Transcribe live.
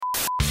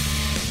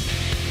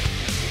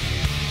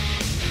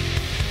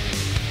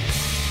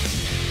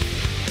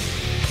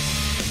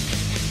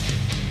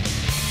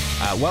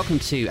Welcome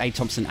to A.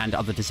 Thompson and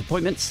Other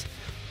Disappointments.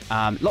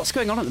 Lots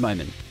going on at the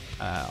moment.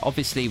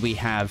 Obviously, we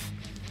have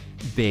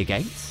Beer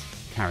Gates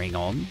carrying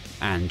on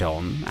and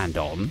on and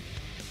on.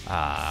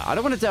 I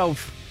don't want to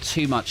delve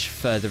too much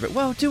further.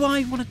 Well, do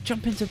I want to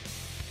jump into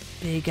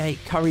Beergate,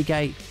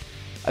 Currygate?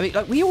 I mean,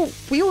 like we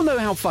all know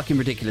how fucking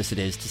ridiculous it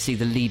is to see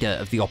the leader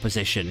of the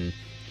opposition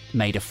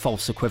made a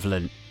false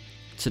equivalent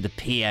to the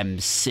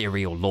PM's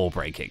serial law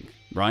breaking,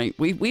 right?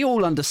 We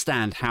all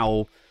understand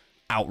how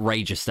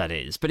outrageous that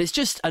is, but it's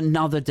just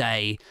another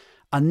day,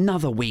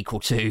 another week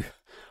or two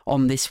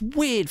on this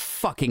weird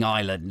fucking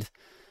island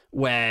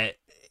where,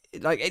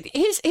 like,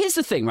 here's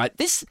the thing, right?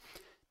 This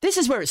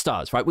is where it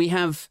starts, right? We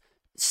have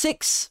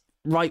 6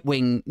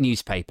 right-wing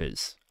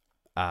newspapers.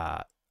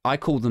 I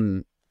call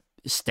them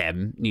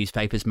STEM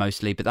newspapers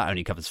mostly, but that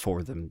only covers 4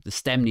 of them. The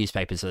STEM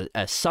newspapers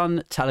are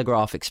Sun,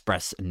 Telegraph,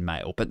 Express, and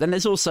Mail. But then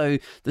there's also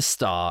the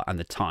Star and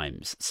the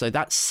Times. So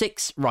that's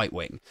 6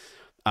 right-wing.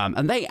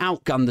 And they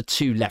outgun the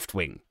 2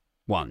 left-wing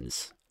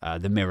ones,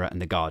 the Mirror and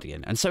the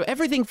Guardian. And so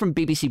everything from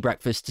BBC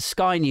Breakfast to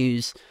Sky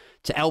News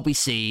to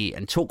LBC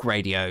and Talk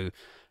Radio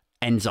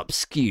ends up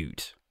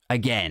skewed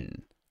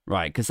again,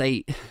 right? Because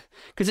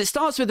it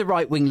starts with the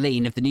right-wing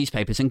lean of the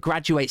newspapers and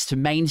graduates to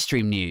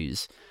mainstream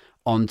news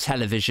on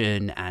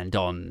television and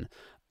on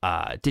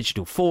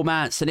digital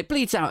formats, and it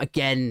bleeds out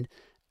again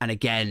and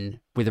again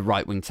with a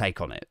right-wing take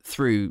on it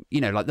through,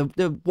 you know, like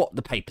the what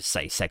the papers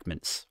say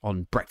segments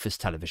on breakfast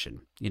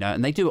television, you know,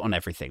 and they do it on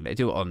everything. They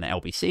do it on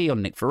LBC,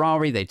 on Nick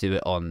Ferrari, they do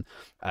it on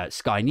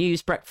Sky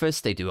News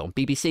Breakfast, they do it on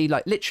BBC.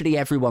 Like, literally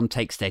everyone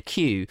takes their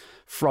cue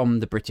from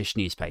the British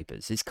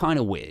newspapers. It's kind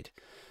of weird.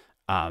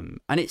 And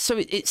it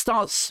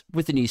starts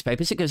with the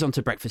newspapers, it goes on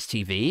to breakfast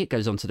TV, it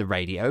goes on to the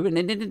radio, and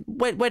then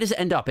where does it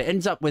end up? It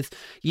ends up with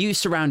you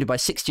surrounded by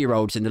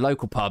 60-year-olds in the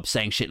local pub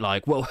saying shit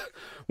like, well,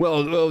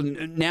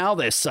 now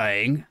they're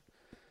saying,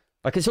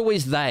 like, it's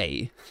always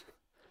they,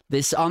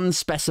 this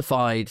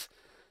unspecified,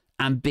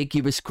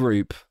 ambiguous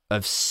group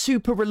of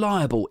super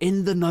reliable,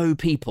 in-the-know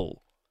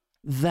people,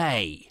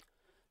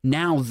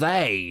 Now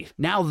they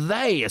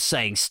are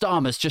saying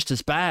Starmer's just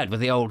as bad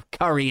with the old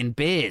curry and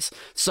beers.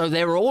 So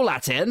they're all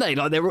at it, aren't they?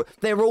 Like,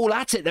 they're all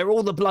at it. They're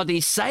all the bloody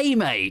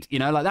same, aid. You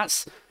know, like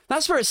that's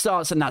where it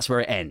starts and that's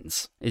where it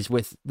ends, is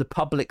with the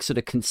public sort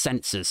of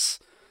consensus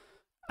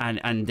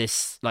and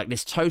this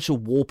total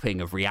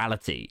warping of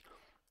reality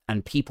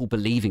and people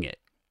believing it.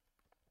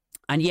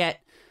 And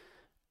yet,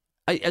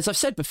 as I've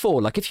said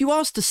before, like, if you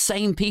ask the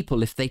same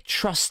people if they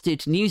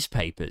trusted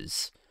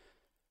newspapers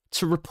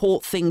to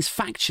report things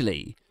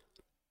factually,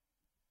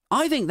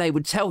 I think they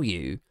would tell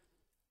you,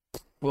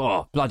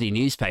 oh, bloody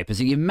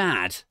newspapers, are you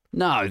mad?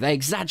 No, they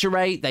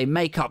exaggerate, they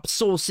make up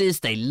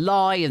sources, they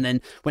lie, and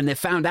then when they're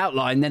found out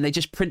lying, then they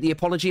just print the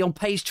apology on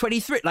page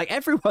 23. Like,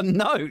 everyone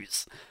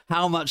knows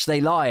how much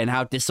they lie and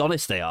how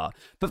dishonest they are.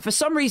 But for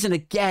some reason,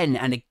 again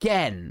and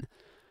again,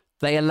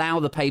 they allow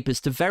the papers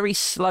to very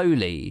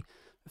slowly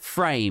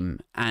frame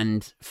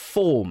and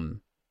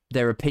form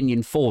their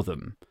opinion for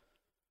them.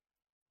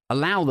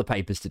 Allow the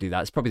papers to do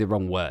that. It's probably the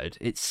wrong word.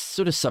 It's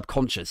sort of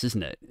subconscious,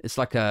 isn't it? It's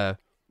like a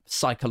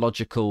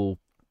psychological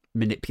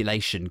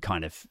manipulation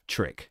kind of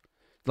trick.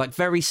 Like,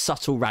 very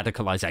subtle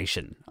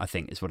radicalization, I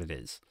think, is what it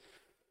is.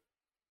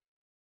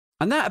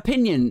 And that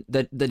opinion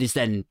that is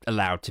then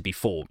allowed to be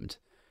formed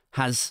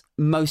has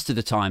most of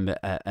the time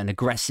an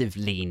aggressive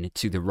lean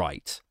to the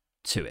right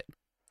to it.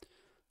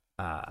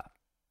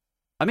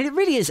 I mean, it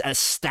really is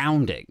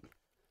astounding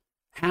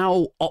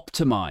how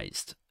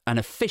optimized and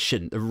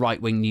efficient the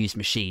right-wing news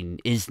machine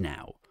is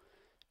now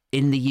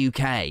in the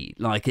UK.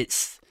 Like,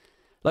 it's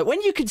like,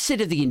 when you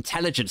consider the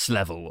intelligence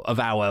level of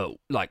our,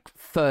 like,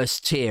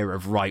 first tier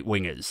of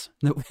right-wingers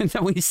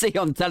that we see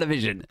on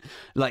television,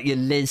 like your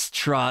Liz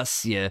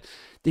Truss,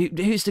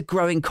 who's the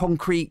growing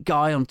concrete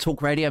guy on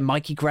Talk Radio,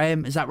 Mikey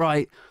Graham, is that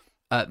right?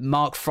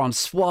 Mark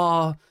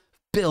Francois,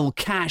 Bill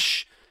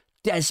Cash,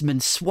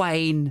 Desmond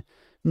Swain,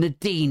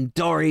 Nadine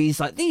Dorries.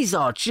 Like, these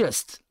are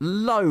just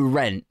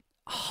low-rent,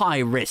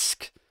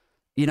 high-risk,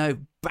 you know,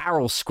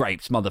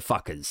 barrel-scraped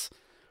motherfuckers.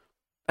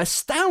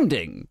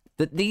 Astounding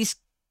that these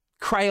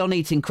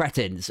crayon-eating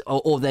cretins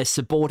or their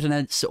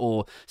subordinates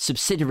or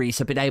subsidiaries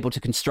have been able to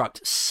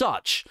construct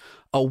such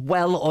a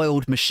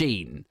well-oiled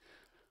machine.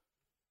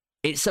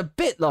 It's a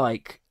bit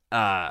like,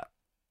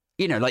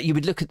 you know, like, you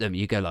would look at them,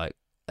 you go like,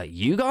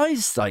 you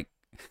guys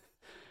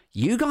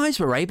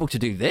were able to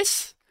do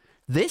this?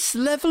 This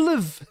level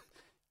of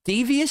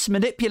devious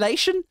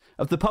manipulation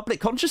of the public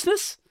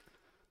consciousness?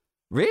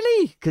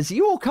 Really? Because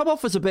you all come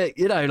off as a bit,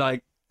 you know,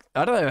 like,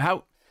 I don't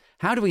know,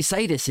 how do we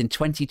say this in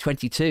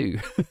 2022?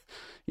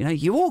 You know,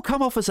 you all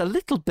come off as a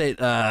little bit,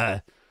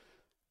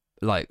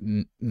 like,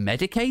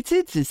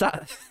 medicated? Is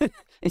that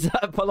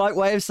a polite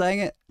way of saying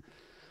it?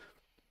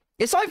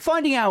 It's like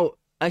finding out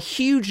a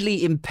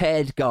hugely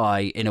impaired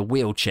guy in a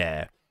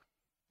wheelchair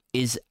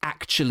is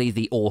actually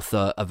the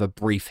author of A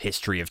Brief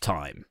History of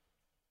Time.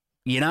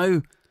 You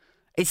know?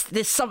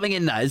 There's something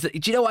in that. Do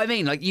you know what I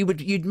mean? Like,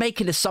 you'd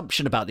make an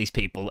assumption about these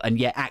people, and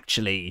yet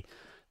actually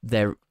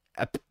they're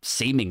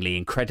seemingly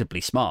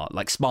incredibly smart,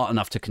 like smart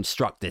enough to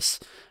construct this,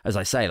 as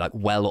I say, like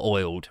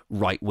well-oiled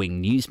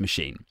right-wing news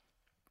machine.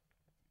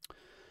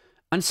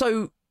 And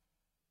so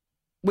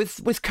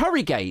with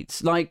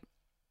Currygate, like,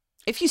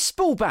 if you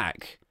spool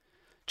back,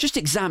 just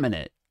examine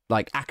it,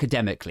 like,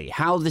 academically,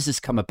 how this has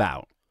come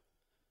about.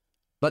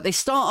 Like, they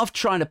start off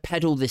trying to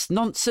peddle this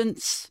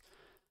nonsense.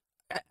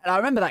 And I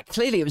remember that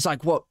clearly. It was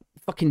like, what,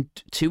 fucking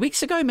 2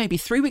 weeks ago, maybe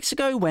 3 weeks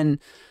ago, when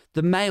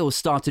the Mail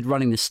started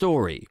running the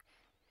story.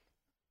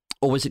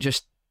 Or was it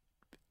just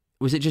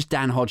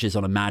Dan Hodges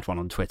on a mad one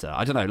on Twitter?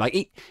 I don't know.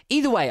 Like,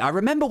 either way, I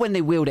remember when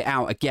they wheeled it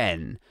out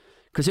again,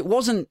 because it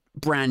wasn't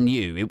brand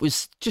new. It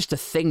was just a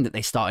thing that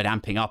they started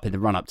amping up in the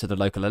run-up to the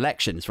local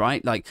elections,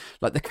 right? Like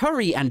the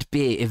curry and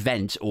beer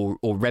event or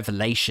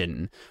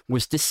revelation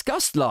was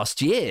discussed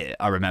last year,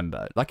 I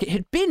remember. Like, it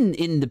had been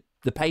in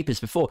the papers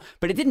before,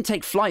 but it didn't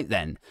take flight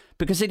then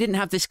because they didn't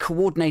have this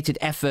coordinated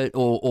effort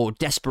or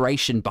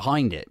desperation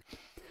behind it.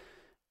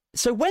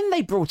 So when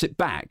they brought it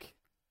back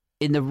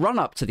in the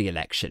run-up to the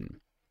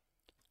election,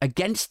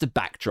 against the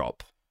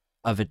backdrop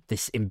of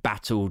this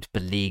embattled,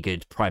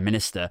 beleaguered prime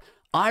minister,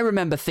 I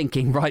remember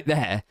thinking right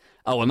there,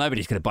 oh, well,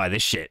 nobody's going to buy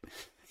this shit.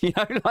 You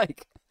know,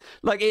 like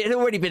it had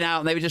already been out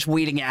and they were just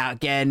wheeling it out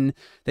again.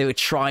 They were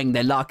trying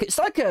their luck. It's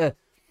like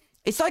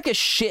a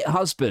shit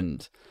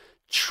husband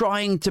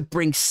trying to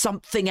bring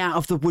something out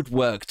of the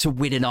woodwork to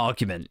win an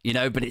argument, you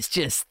know, but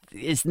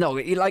it's not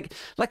like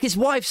his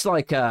wife's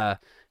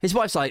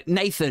like,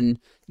 Nathan,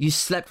 you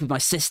slept with my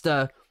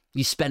sister.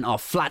 You spent our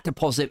flat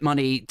deposit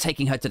money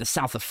taking her to the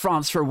south of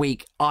France for a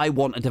week. I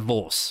want a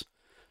divorce.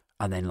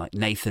 And then like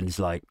Nathan's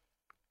like,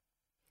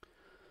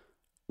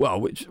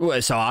 well,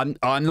 so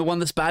I'm the one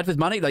that's bad with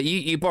money. Like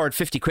you borrowed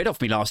 50 quid off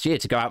me last year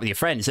to go out with your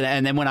friends,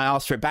 and then when I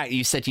asked for it back,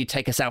 you said you'd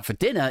take us out for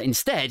dinner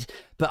instead.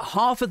 But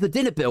half of the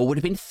dinner bill would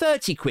have been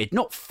 30 quid,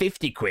 not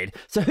 50 quid.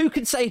 So who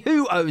can say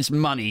who owes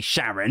money,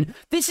 Sharon?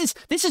 This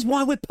is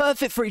why we're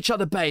perfect for each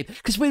other, babe,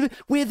 because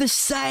we're the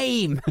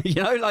same, you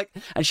know. Like,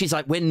 and she's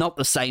like, we're not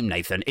the same,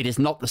 Nathan. It is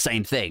not the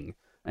same thing.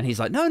 And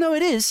he's like, no,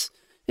 it is.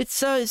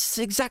 It's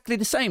exactly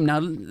the same. Now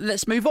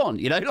let's move on.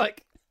 You know,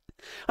 like,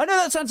 I know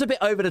that sounds a bit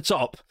over the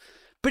top,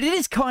 but it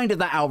is kind of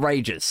that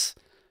outrageous,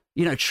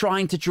 you know,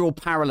 trying to draw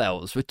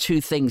parallels with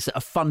two things that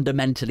are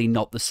fundamentally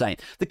not the same.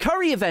 The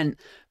Curry event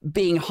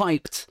being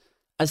hyped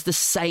as the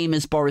same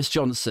as Boris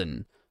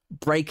Johnson,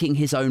 breaking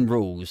his own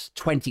rules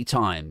 20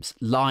 times,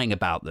 lying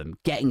about them,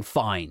 getting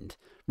fined,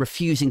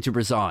 refusing to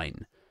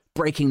resign,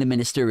 breaking the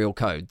ministerial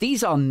code.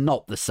 These are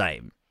not the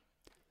same.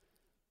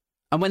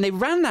 And when they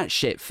ran that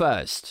shit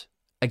first,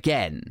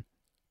 again,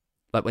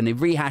 like when they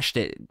rehashed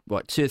it,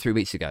 2 or 3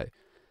 weeks ago,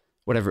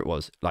 whatever it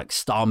was, like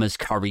Starmer's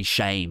curry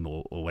shame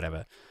or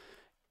whatever.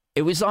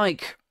 It was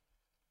like,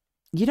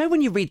 you know,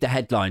 when you read the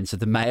headlines of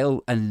the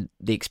Mail and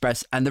the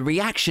Express and the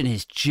reaction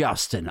is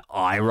just an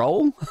eye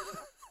roll,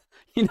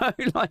 you know,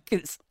 like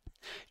it's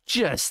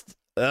just,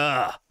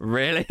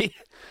 really?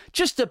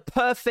 Just a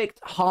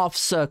perfect half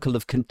circle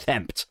of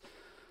contempt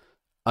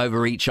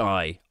over each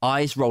eye,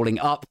 eyes rolling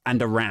up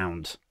and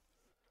around.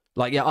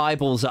 Like your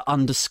eyeballs are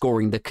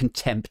underscoring the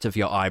contempt of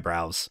your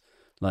eyebrows.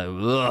 Like,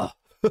 ugh.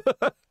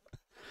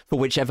 For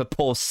whichever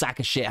poor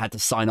sack of shit had to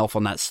sign off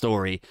on that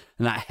story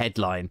and that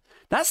headline.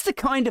 That's the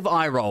kind of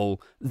eye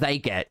roll they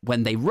get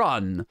when they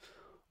run,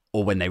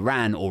 or when they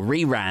ran or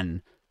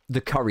reran the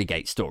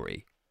Currygate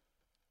story.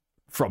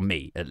 From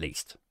me, at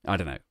least. I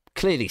don't know.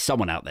 Clearly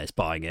someone out there's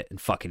buying it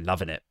and fucking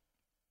loving it.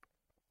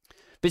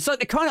 But it's like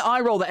the kind of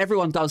eye roll that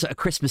everyone does at a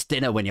Christmas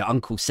dinner when your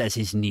uncle says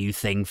his new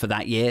thing for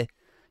that year.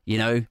 You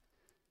know?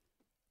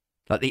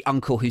 Like the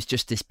uncle who's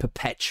just this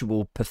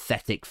perpetual,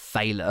 pathetic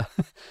failure.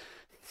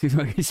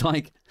 He's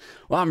like,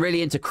 well, I'm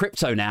really into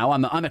crypto now.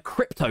 I'm a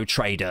crypto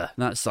trader.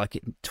 And that's like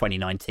in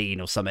 2019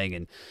 or something.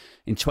 And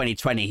in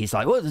 2020, he's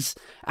like, well,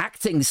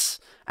 acting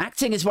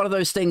is one of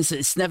those things that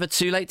it's never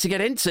too late to get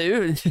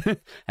into.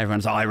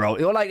 Everyone's eye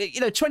roll. Or like,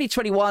 you know,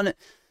 2021,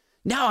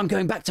 now I'm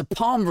going back to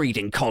palm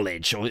reading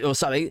college or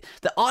something.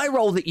 The eye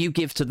roll that you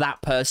give to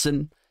that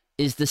person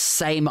is the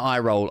same eye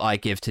roll I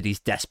give to these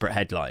desperate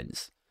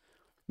headlines.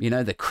 You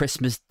know, the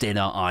Christmas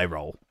dinner eye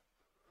roll.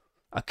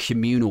 A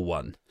communal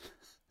one.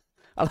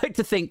 I like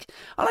to think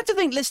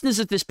listeners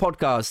of this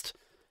podcast,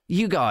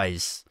 you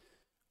guys,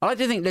 I like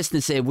to think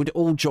listeners here would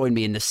all join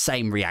me in the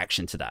same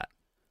reaction to that.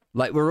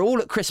 Like we're all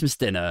at Christmas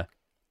dinner,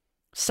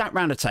 sat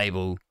round a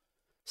table,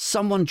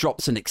 someone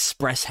drops an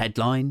Express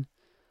headline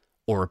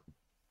or a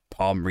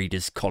Palm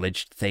Readers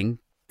College thing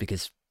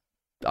because,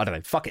 I don't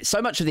know, fuck it. So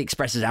much of the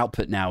Express's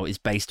output now is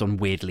based on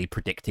weirdly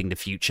predicting the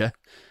future.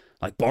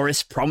 Like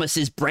Boris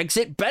promises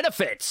Brexit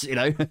benefits, you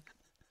know.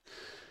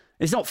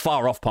 It's not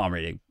far off palm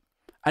reading.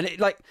 And it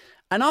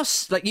and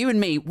us, like you and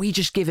me, we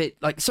just give it,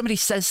 like somebody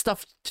says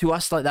stuff to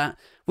us like that,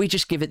 we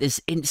just give it this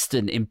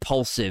instant,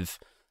 impulsive,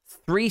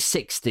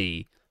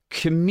 360,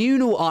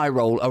 communal eye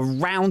roll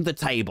around the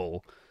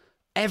table.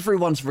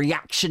 Everyone's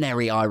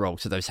reactionary eye roll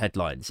to those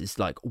headlines is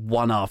like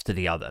one after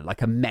the other,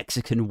 like a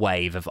Mexican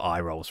wave of eye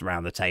rolls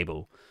around the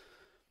table.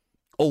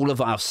 All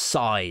of our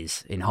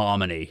sighs in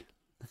harmony.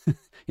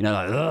 You know,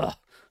 like,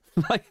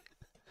 ugh.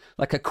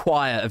 like a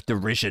choir of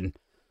derision.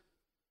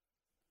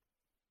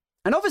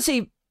 And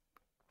obviously,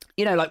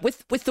 you know, like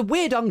with the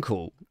weird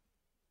uncle,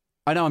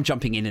 I know I'm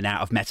jumping in and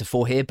out of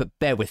metaphor here, but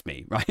bear with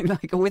me, right?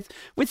 Like with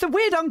the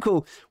weird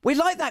uncle, we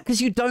like that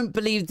because you don't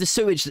believe the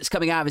sewage that's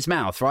coming out of his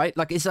mouth, right?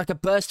 Like it's like a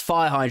burst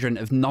fire hydrant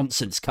of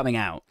nonsense coming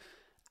out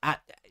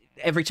at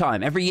every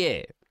time, every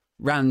year.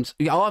 Round,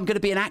 oh, I'm going to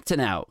be an actor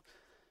now.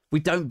 We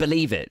don't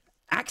believe it.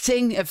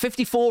 Acting at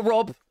 54,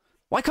 Rob?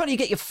 Why can't you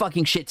get your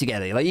fucking shit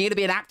together? Like, you're going to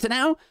be an actor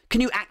now? Can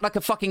you act like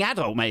a fucking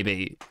adult,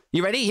 maybe?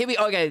 You ready? Here we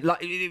go. Okay,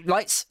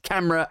 lights,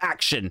 camera,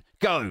 action.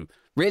 Go.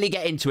 Really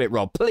get into it,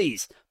 Rob.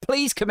 Please.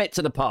 Please commit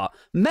to the part.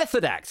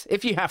 Method act,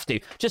 if you have to.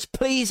 Just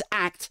please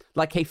act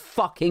like a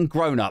fucking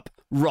grown-up,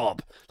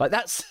 Rob. Like,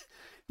 that's...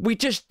 We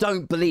just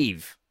don't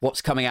believe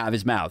what's coming out of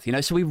his mouth, you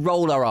know? So we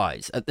roll our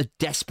eyes at the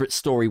desperate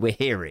story we're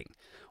hearing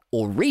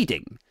or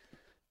reading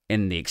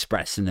in the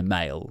Express and the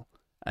Mail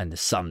and the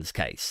Sun's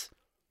case.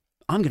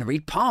 I'm going to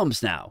read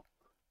palms now.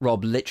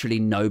 Rob, literally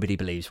nobody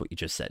believes what you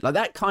just said. Like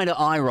that kind of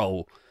eye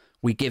roll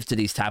we give to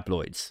these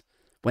tabloids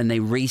when they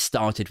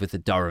restarted with the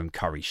Durham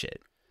curry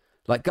shit.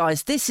 Like,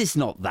 guys, this is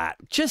not that.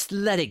 Just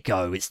let it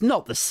go. It's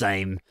not the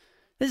same.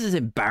 This is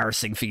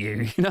embarrassing for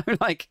you, you know,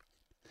 like...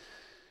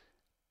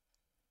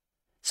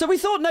 So we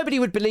thought nobody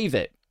would believe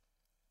it.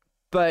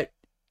 But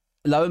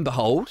lo and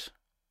behold,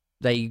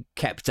 they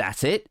kept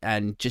at it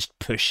and just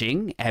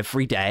pushing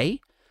every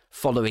day,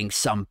 following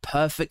some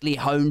perfectly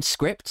honed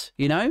script,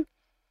 you know?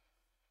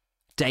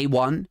 Day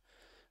one,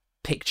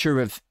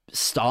 picture of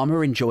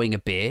Starmer enjoying a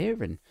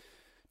beer, and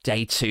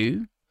day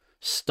two,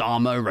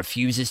 Starmer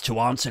refuses to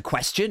answer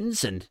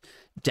questions, and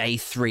day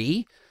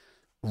three,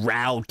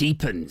 row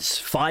deepens.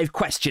 5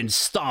 questions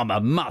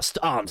Starmer must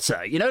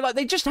answer. You know, like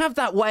they just have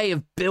that way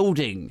of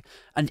building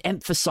and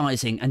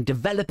emphasizing and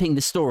developing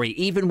the story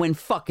even when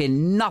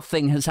fucking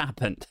nothing has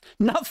happened.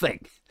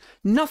 Nothing.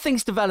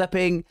 Nothing's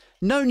developing.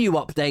 No new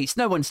updates.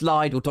 No one's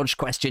lied or dodged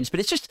questions.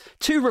 But it's just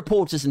 2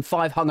 reporters and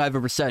 5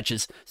 hungover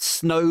researchers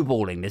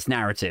snowballing this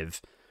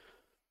narrative.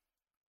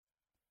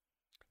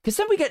 Because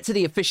then we get to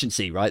the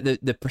efficiency, right?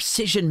 The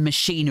precision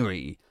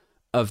machinery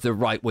of the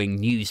right-wing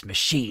news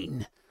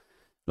machine.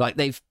 Like,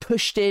 they've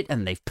pushed it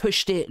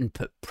and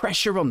put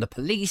pressure on the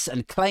police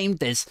and claimed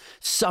there's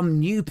some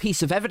new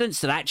piece of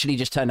evidence that actually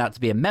just turned out to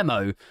be a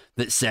memo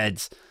that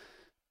said,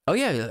 oh,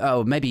 yeah,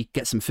 oh, maybe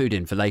get some food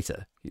in for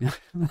later. You know,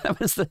 that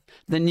was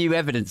the new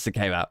evidence that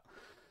came out.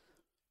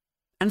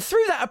 And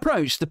through that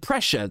approach, the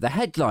pressure, the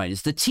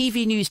headlines, the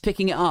TV news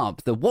picking it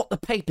up, the what the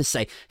papers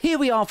say, here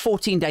we are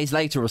 14 days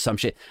later or some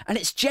shit. And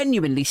it's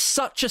genuinely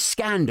such a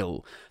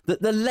scandal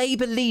that the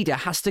Labour leader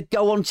has to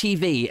go on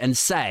TV and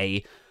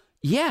say,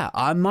 yeah,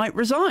 I might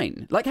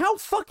resign. Like, how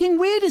fucking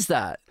weird is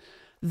that?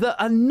 That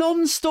a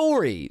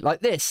non-story like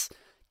this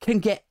can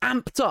get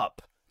amped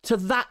up to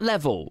that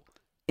level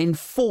in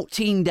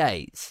 14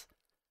 days.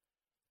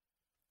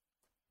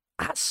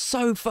 That's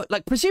so...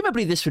 Like,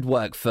 presumably this would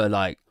work for,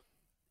 like,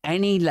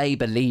 any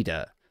Labour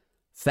leader,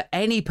 for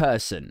any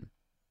person,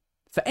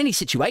 for any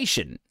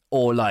situation,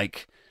 or,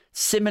 like,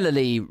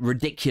 similarly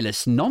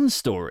ridiculous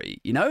non-story.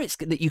 You know, it's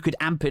that you could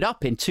amp it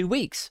up in 2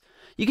 weeks.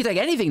 You could take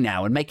anything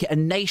now and make it a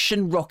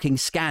nation-rocking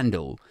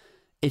scandal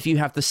if you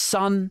have the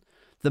Sun,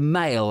 the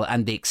Mail,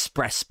 and the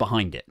Express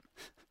behind it.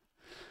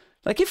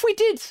 Like, if we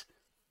did,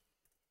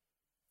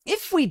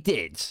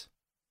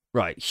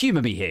 right,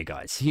 humour me here,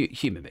 guys,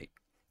 humour me.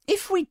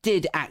 If we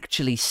did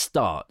actually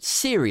start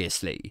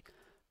seriously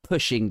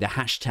pushing the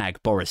hashtag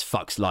Boris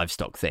fucks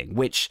livestock thing,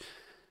 which,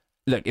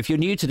 look, if you're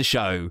new to the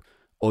show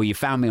or you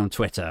found me on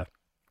Twitter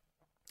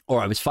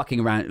or I was fucking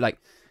around, like,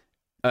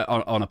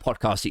 on a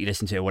podcast that you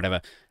listen to or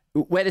whatever,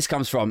 where this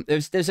comes from,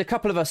 there's a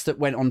couple of us that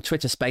went on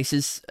Twitter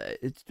Spaces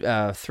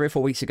 3 or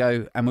 4 weeks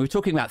ago, and we were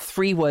talking about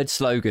 3-word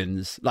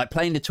slogans, like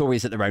playing the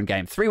Tories at their own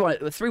game.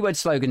 3-word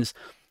slogans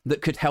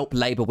that could help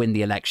Labour win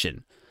the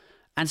election.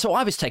 And so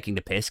I was taking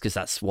the piss because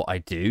that's what I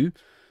do.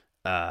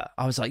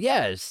 I was like,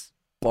 yes,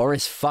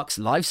 Boris fucks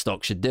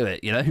livestock should do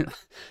it, you know?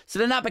 So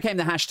then that became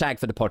the hashtag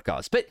for the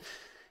podcast. But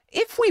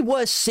if we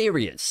were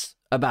serious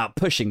about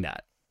pushing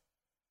that,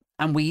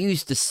 and we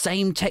used the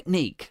same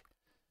technique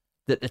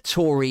that the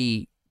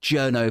Tory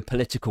journo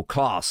political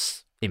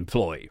class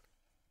employ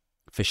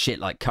for shit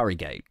like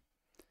Currygate,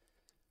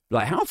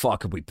 like, how far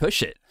could we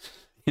push it?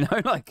 You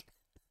know, like,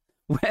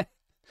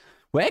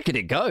 where could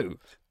it go?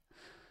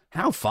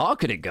 How far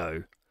could it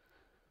go?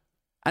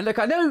 And look,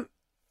 I know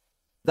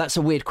that's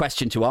a weird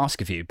question to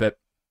ask of you, but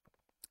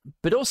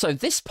also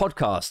this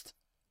podcast,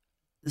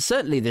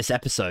 certainly this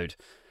episode,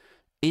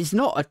 is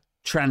not a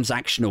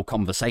transactional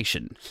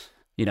conversation.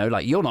 You know,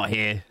 like, you're not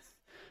here.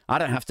 I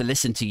don't have to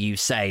listen to you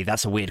say,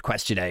 that's a weird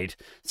question, Aid.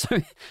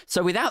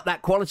 So without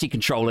that quality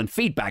control and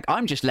feedback,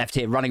 I'm just left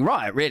here running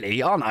riot,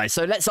 really, aren't I?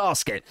 So let's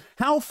ask it.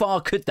 How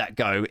far could that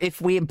go if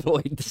we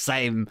employed the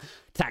same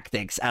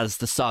tactics as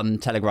the Sun,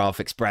 Telegraph,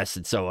 Express,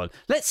 and so on?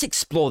 Let's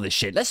explore this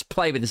shit. Let's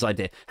play with this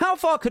idea. How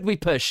far could we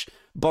push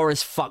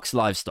Boris fucks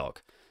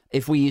livestock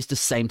if we used the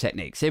same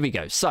techniques? Here we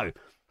go. So,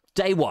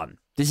 day one.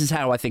 This is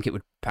how I think it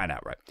would pan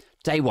out, right?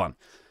 Day one.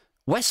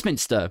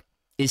 Westminster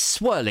is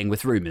swirling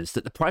with rumours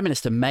that the Prime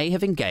Minister may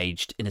have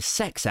engaged in a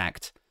sex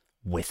act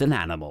with an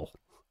animal.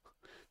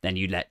 Then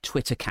you let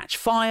Twitter catch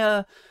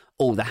fire,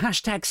 all the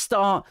hashtags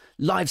start,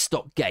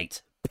 livestock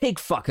gate, pig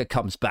fucker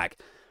comes back,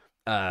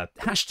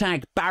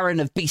 hashtag Baron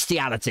of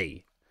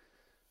Bestiality.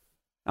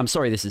 I'm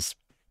sorry, this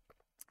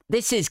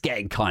is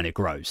getting kind of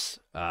gross.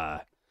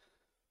 But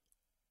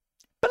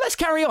let's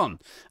carry on.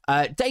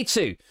 Day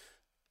 2.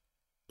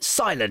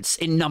 Silence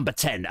in number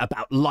 10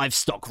 about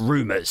livestock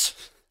rumours.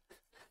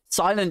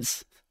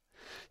 Silence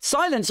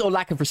or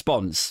lack of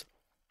response,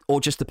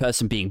 or just the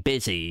person being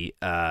busy,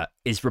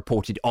 is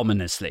reported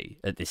ominously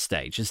at this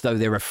stage, as though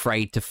they're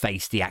afraid to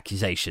face the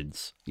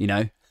accusations. You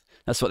know?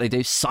 That's what they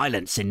do.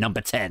 Silence in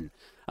number 10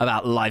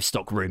 about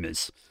livestock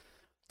rumours.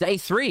 Day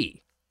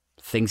 3.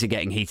 Things are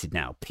getting heated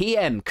now.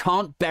 PM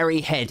can't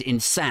bury head in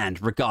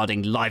sand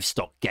regarding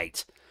livestock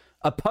gate.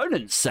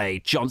 Opponents say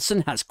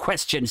Johnson has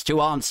questions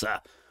to answer.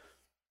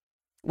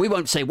 We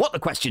won't say what the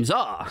questions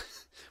are.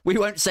 We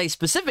won't say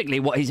specifically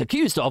what he's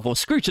accused of or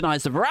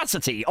scrutinise the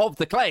veracity of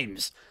the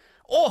claims,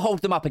 or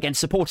hold them up against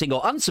supporting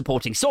or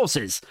unsupporting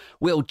sources.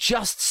 We'll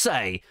just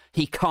say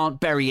he can't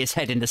bury his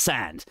head in the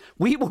sand.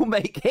 We will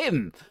make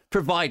him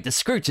provide the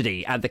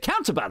scrutiny and the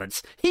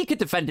counterbalance. He could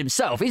defend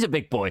himself. He's a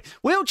big boy.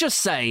 We'll just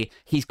say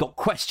he's got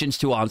questions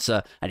to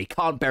answer and he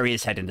can't bury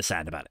his head in the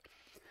sand about it.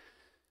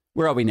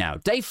 Where are we now?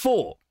 Day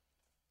 4.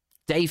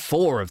 Day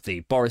 4 of the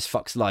Boris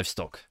fucks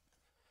livestock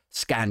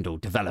scandal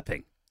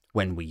developing,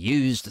 when we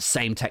used the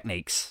same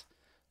techniques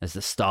as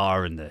the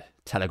Star and the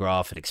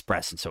Telegraph and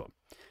Express and so on.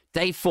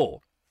 Day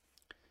 4.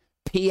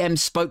 PM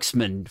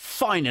spokesman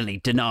finally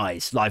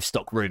denies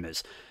livestock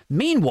rumours.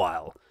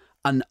 Meanwhile,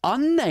 an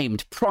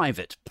unnamed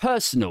private,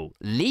 personal,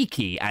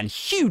 leaky and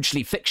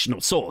hugely fictional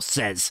source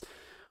says,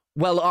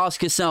 well,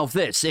 ask yourself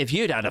this. If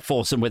you'd had a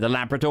foursome with a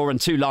Labrador and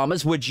 2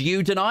 llamas, would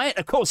you deny it?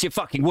 Of course you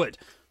fucking would.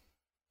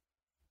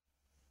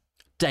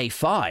 Day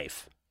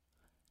 5.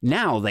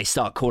 Now they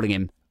start calling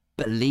him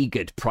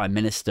beleaguered Prime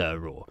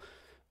Minister or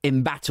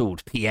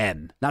embattled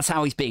PM. That's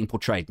how he's being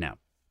portrayed now.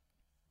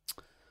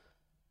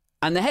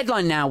 And the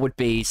headline now would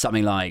be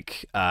something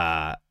like,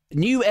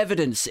 new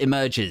evidence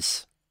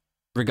emerges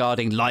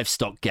regarding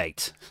livestock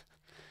gate.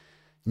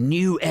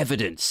 New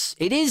evidence.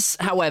 It is,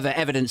 however,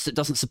 evidence that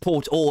doesn't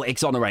support or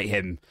exonerate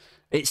him.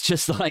 It's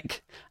just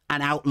like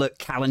an Outlook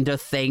calendar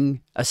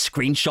thing, a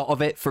screenshot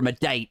of it from a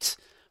date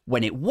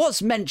when it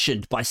was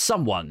mentioned by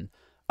someone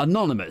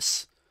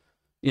anonymous,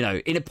 you know,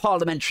 in a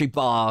parliamentary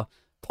bar,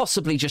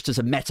 possibly just as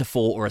a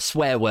metaphor or a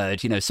swear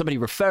word, you know, somebody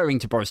referring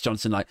to Boris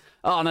Johnson like,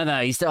 oh,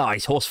 no, he's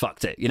horse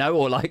fucked it, you know,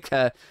 or like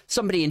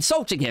somebody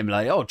insulting him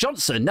like, oh,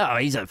 Johnson, no,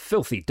 he's a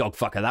filthy dog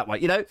fucker that way,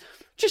 you know,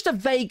 just a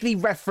vaguely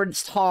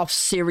referenced half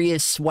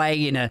serious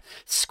way in a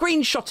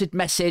screenshotted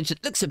message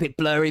that looks a bit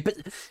blurry, but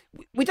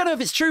we don't know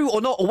if it's true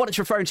or not or what it's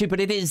referring to, but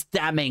it is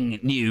damning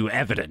new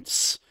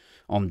evidence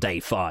on day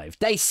 5.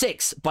 Day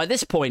 6, by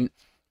this point,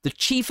 the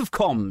chief of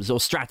comms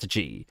or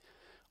strategy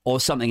or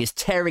something is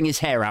tearing his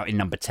hair out in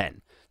number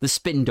 10. The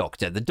spin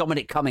doctor, the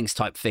Dominic Cummings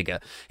type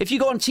figure. If you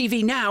go on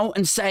TV now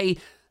and say,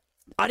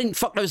 I didn't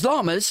fuck those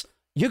llamas,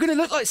 you're going to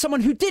look like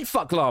someone who did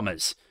fuck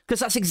llamas. Because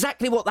that's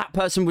exactly what that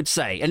person would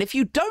say. And if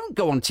you don't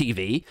go on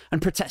TV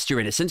and protest your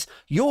innocence,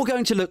 you're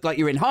going to look like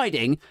you're in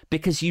hiding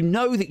because you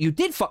know that you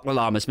did fuck the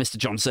llamas, Mr.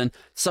 Johnson.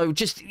 So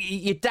just,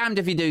 you're damned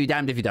if you do,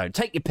 damned if you don't.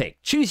 Take your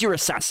pick. Choose your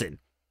assassin.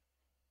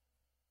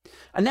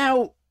 And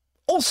now,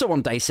 also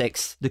on day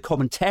 6, the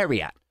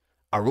commentariat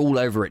are all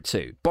over it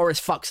too. Boris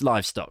fucks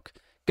livestock.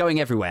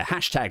 Going everywhere.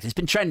 Hashtags. It's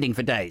been trending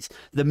for days.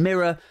 The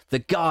Mirror, The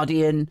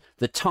Guardian,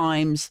 The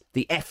Times,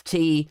 The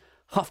FT,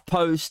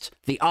 HuffPost,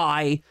 The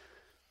Eye.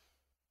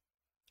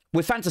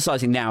 We're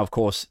fantasizing now, of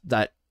course,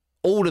 that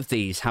all of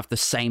these have the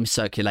same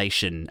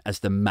circulation as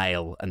the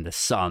Mail and the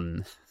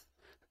Sun.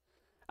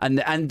 And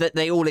that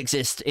they all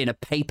exist in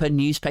a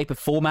newspaper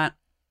format.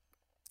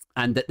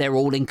 And that they're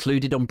all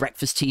included on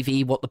breakfast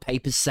TV, what the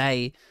papers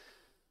say.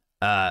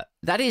 That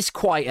is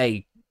quite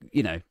a,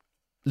 you know,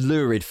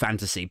 lurid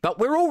fantasy. But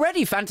we're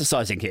already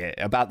fantasizing here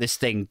about this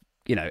thing,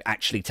 you know,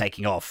 actually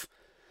taking off.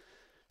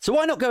 So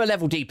why not go a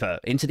level deeper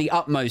into the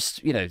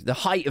utmost, you know, the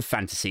height of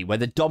fantasy, where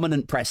the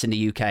dominant press in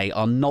the UK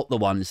are not the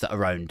ones that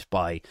are owned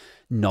by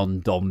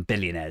non-dom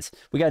billionaires.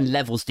 We're going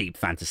levels deep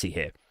fantasy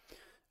here.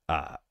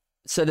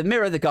 So the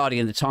Mirror, The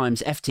Guardian, The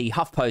Times, FT,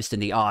 HuffPost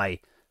and The Eye,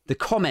 the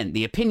comment,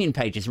 the opinion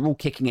pages are all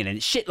kicking in. And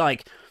it's shit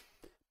like,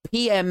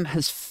 PM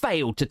has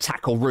failed to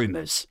tackle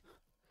rumours.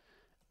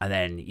 And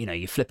then, you know,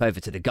 you flip over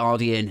to The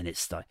Guardian and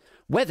it's like,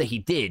 whether he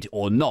did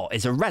or not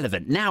is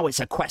irrelevant. Now it's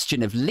a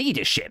question of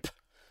leadership.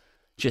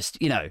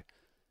 Just, you know,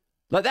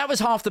 like that was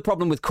half the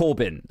problem with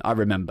Corbyn, I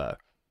remember,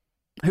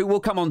 who we'll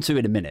come on to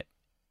in a minute.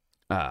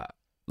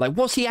 Like,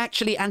 was he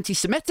actually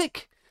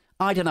anti-Semitic?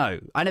 I don't know.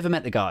 I never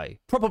met the guy.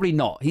 Probably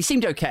not. He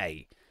seemed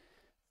okay.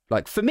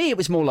 Like, for me, it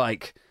was more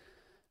like,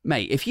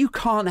 mate, if you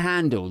can't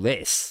handle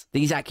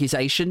these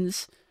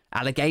accusations,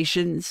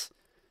 allegations,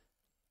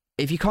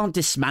 if you can't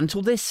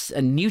dismantle this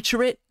and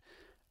neuter it,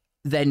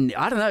 then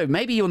I don't know,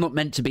 maybe you're not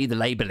meant to be the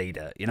Labour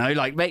leader, you know?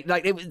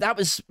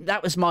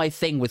 That was my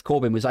thing with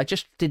Corbyn, was I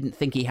just didn't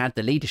think he had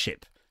the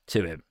leadership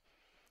to him.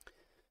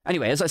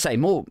 Anyway, as I say,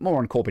 more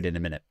on Corbyn in a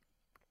minute.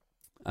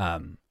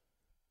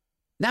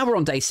 Now we're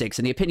on day 6,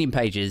 and the opinion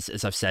pages,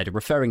 as I've said, are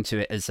referring to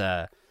it as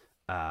an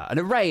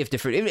array of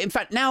different... In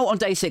fact, now on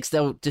day 6,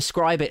 they'll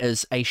describe it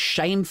as a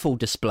shameful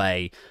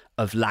display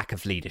of lack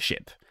of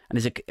leadership. And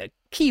there's a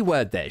key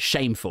word there,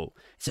 shameful.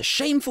 It's a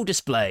shameful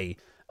display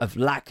of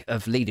lack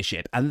of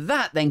leadership. And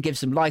that then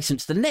gives them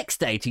license the next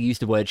day to use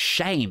the word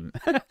shame.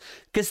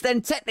 Because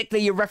then technically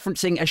you're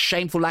referencing a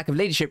shameful lack of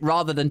leadership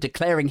rather than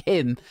declaring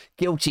him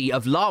guilty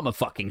of llama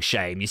fucking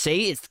shame. You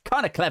see, it's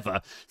kind of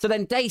clever. So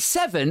then day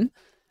 7,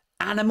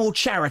 animal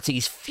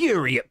charities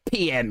fury at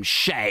PM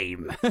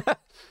shame.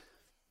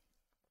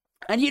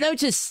 And you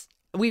notice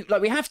we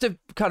have to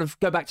kind of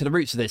go back to the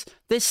roots of this.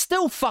 There's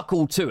still fuck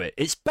all to it.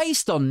 It's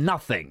based on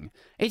nothing.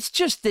 It's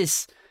just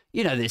this,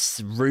 this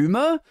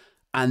rumor,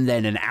 and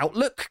then an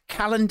Outlook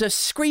calendar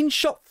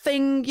screenshot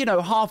thing,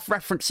 half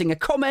referencing a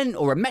comment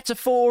or a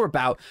metaphor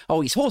about,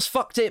 oh, he's horse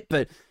fucked it.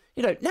 But,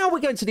 now we're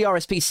going to the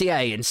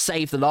RSPCA and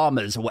Save the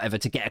Llamas or whatever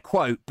to get a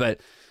quote.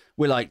 But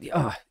we're like,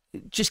 oh,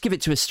 just give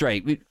it to us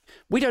straight.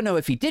 We don't know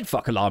if he did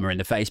fuck a llama in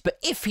the face, but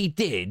if he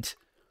did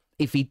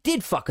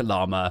fuck a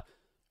llama,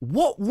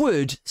 what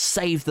would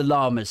Save the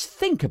Llamas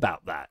think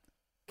about that?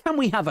 Can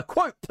we have a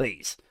quote,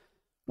 please?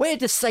 Where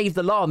does Save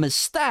the Llamas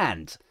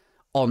stand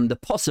on the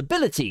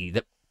possibility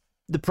that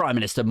the Prime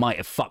Minister might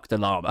have fucked a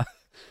llama?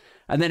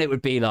 And then it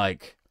would be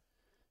like,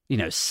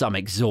 some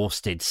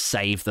exhausted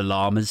Save the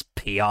Llamas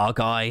PR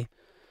guy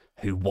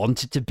who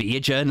wanted to be a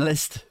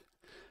journalist,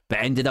 but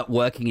ended up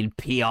working in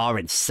PR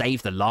and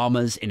Save the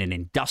Llamas in an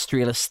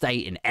industrial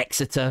estate in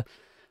Exeter.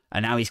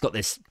 And now he's got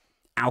this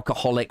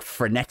alcoholic,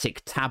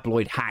 frenetic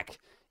tabloid hack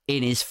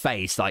in his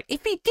face. Like,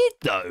 if he did,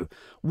 though,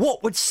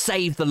 what would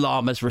Save the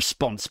Llamas'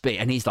 response be?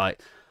 And he's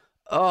like,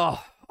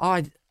 oh,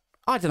 I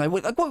don't know.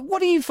 What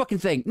do you fucking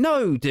think?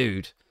 No,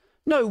 dude.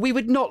 No, we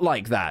would not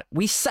like that.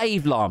 We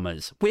save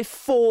llamas. We're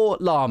for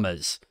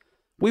llamas.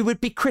 We would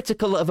be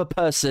critical of a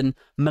person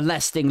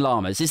molesting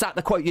llamas. Is that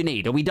the quote you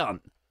need? Are we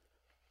done?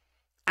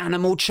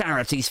 Animal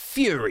charities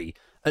fury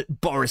at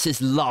Boris's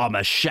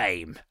llama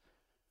shame.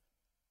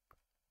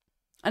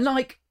 And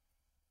I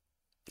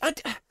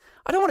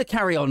don't want to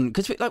carry on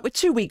because we're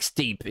 2 weeks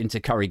deep into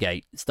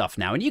Currygate stuff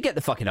now, and you get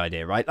the fucking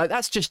idea, right? Like,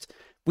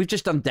 we've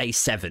just done day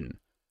 7.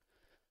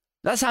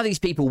 That's how these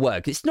people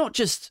work. It's not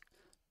just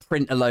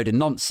print a load of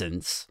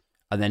nonsense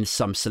and then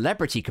some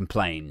celebrity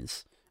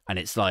complains and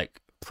it's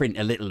like print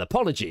a little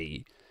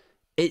apology.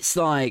 It's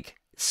like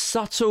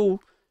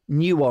subtle,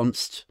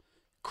 nuanced,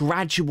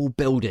 gradual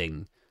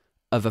building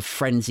of a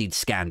frenzied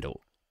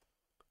scandal.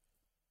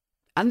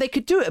 And they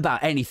could do it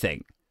about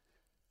anything.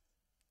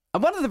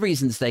 And one of the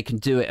reasons they can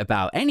do it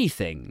about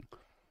anything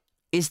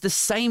is the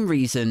same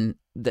reason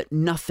that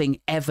nothing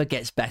ever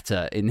gets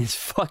better in this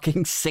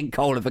fucking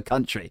sinkhole of a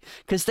country.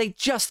 Because they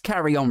just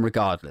carry on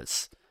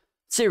regardless.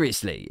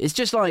 Seriously. It's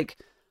just like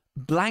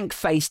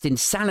blank-faced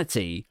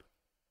insanity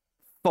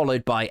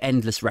followed by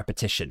endless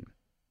repetition.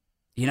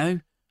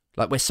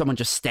 Like where someone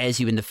just stares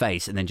you in the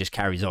face and then just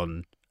carries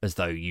on as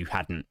though you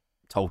hadn't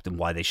told them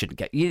why they shouldn't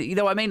get... You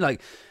know what I mean?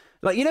 Like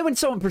when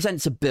someone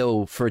presents a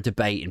bill for a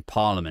debate in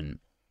Parliament,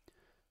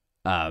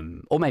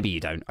 or maybe you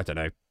don't, I don't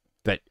know.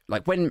 But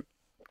like when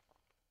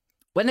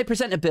they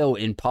present a bill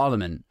in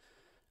Parliament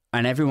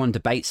and everyone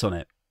debates on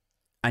it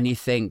and you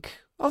think,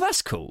 oh,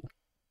 that's cool.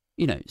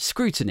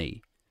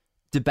 Scrutiny,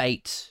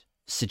 debate,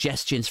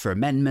 suggestions for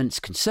amendments,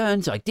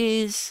 concerns,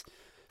 ideas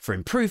for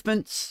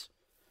improvements.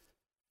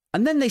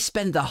 And then they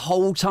spend the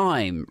whole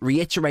time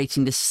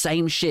reiterating the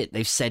same shit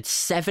they've said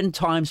 7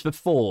 times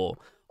before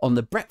on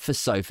the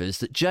breakfast sofas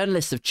that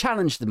journalists have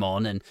challenged them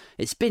on, and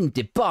it's been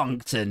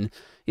debunked, and,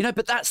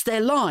 but that's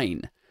their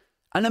line.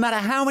 And no matter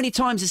how many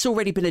times it's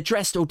already been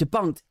addressed or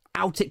debunked,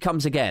 out it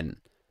comes again.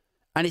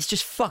 And it's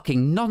just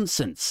fucking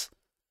nonsense.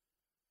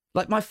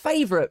 Like my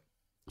favourite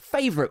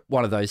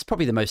one of those,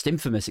 probably the most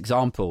infamous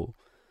example,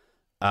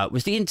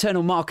 was the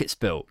Internal Markets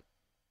Bill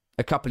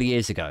a couple of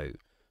years ago.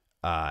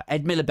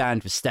 Ed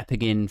Miliband was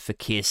stepping in for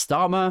Keir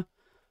Starmer,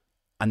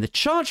 and the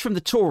charge from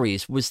the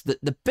Tories was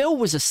that the bill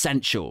was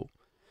essential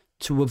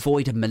to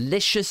avoid a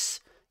malicious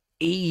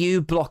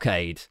EU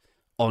blockade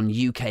on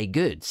UK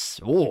goods.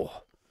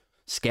 Oh,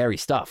 scary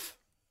stuff.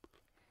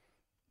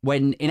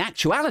 When in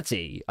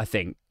actuality, I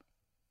think,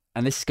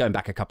 and this is going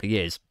back a couple of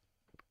years,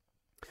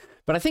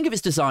 but I think it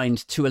was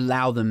designed to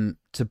allow them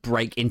to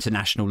break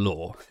international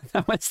law.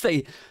 That was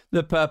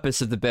the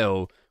purpose of the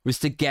bill, was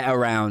to get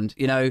around,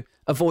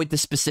 avoid the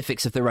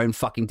specifics of their own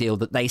fucking deal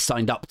that they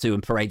signed up to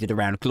and paraded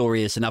around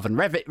glorious and oven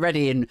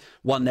ready and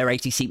won their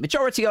 80-seat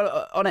majority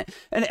on it.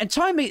 And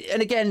time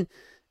and again,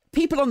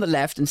 people on the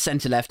left and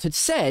centre left had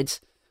said,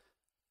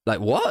 like,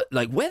 what?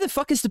 Like, where the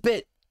fuck is the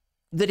bit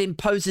that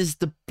imposes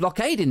the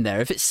blockade in there?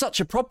 If it's such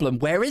a problem,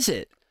 where is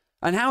it?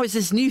 And how is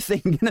this new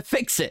thing going to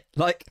fix it?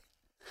 Like,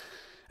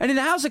 and in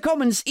the House of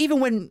Commons, even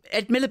when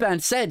Ed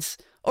Miliband said,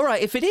 all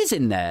right, if it is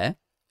in there,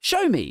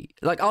 Show me.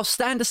 Like, I'll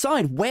stand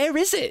aside. Where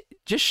is it?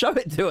 Just show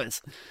it to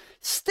us.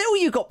 Still,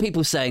 you got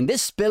people saying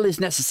this bill is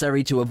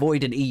necessary to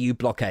avoid an EU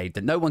blockade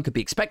that no one could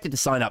be expected to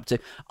sign up to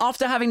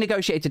after having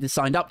negotiated and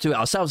signed up to it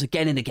ourselves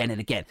again and again and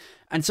again.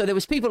 And so there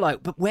was people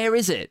like, but where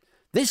is it?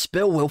 This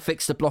bill will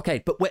fix the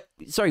blockade. But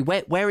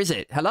where is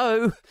it?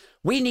 Hello?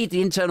 We need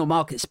the internal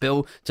markets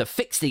bill to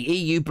fix the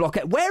EU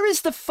blockade. Where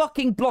is the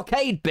fucking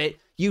blockade bit,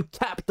 you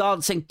tap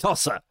dancing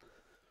tosser?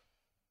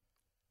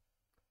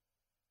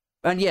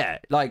 And yeah,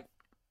 like,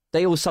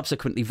 they all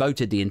subsequently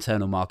voted the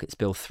internal markets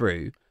bill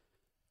through,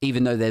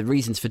 even though their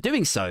reasons for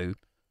doing so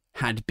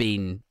had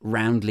been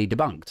roundly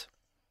debunked.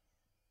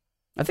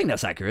 I think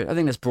that's accurate. I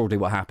think that's broadly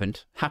what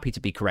happened. Happy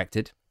to be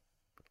corrected.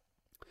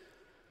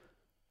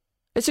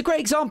 It's a great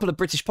example of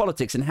British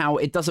politics and how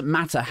it doesn't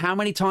matter how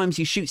many times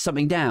you shoot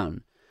something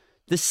down.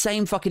 The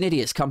same fucking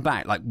idiots come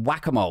back like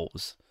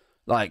whack-a-moles.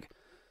 Like,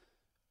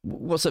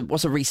 what's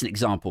a recent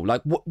example?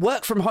 Like,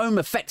 work from home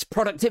affects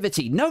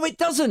productivity. No, it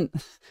doesn't.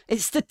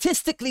 It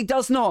statistically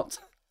does not.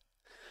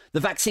 The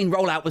vaccine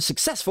rollout was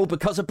successful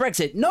because of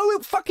Brexit. No,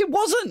 it fucking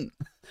wasn't.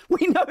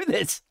 We know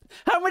this.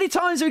 How many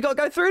times have we got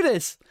to go through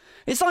this?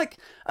 It's like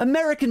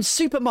American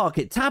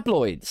supermarket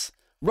tabloids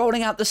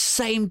rolling out the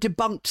same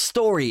debunked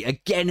story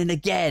again and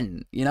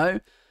again, you know?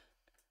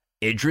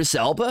 Idris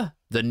Elba,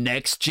 the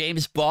next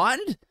James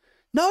Bond?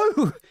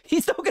 No,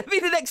 he's not going to be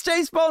the next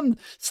James Bond.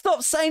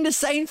 Stop saying the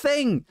same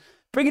thing.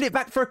 Bringing it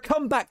back for a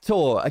comeback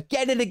tour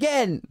again and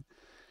again.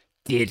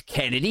 Did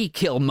Kennedy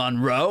kill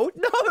Monroe?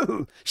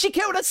 No, she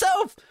killed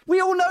herself. We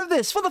all know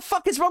this. What the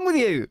fuck is wrong with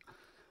you?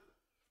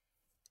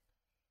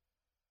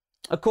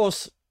 Of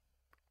course,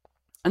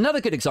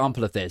 another good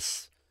example of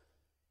this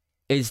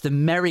is the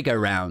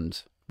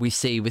merry-go-round we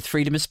see with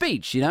freedom of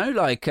speech. You know,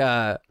 like,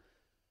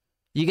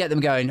 you get them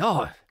going,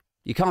 oh,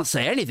 you can't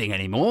say anything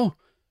anymore.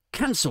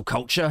 Cancel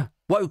culture,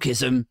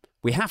 wokeism,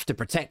 we have to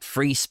protect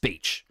free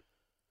speech.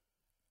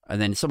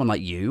 And then someone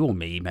like you or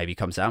me maybe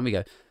comes out and we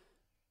go,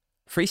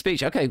 free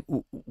speech, okay,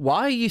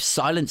 why are you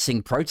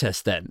silencing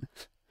protest then?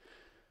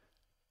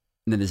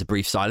 And then there's a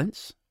brief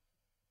silence.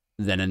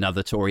 Then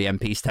another Tory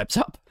MP steps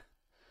up.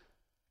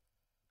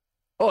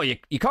 Oh,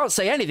 you can't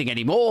say anything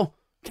anymore.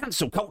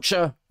 Cancel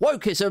culture,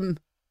 wokeism,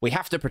 we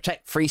have to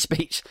protect free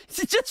speech.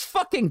 It's just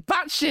fucking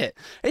batshit.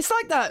 It's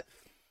like that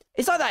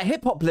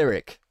hip-hop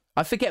lyric.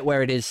 I forget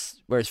where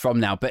it's from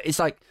now, but it's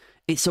like,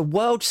 it's a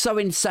world so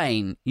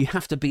insane, you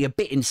have to be a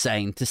bit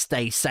insane to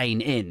stay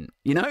sane in,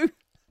 you know?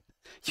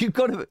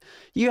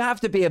 You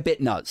have to be a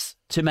bit nuts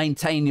to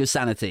maintain your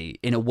sanity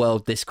in a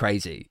world this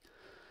crazy.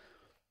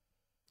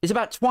 It's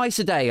about twice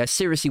a day I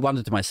seriously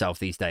wonder to myself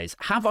these days,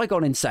 have I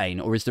gone insane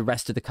or is the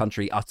rest of the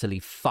country utterly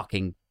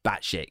fucking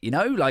batshit? You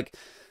know, like,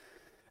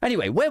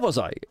 anyway, where was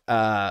I?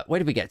 Where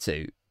did we get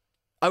to?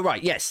 Oh,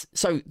 right, yes.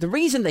 So the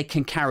reason they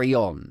can carry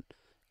on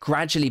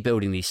gradually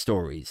building these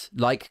stories,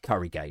 like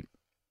Currygate,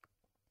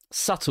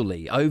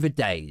 subtly over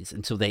days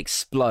until they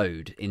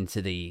explode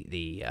into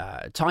the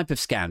type of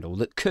scandal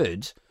that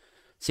could,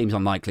 seems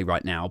unlikely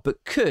right now,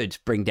 but could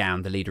bring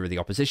down the leader of the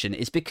opposition,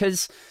 is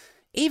because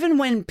even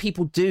when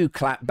people do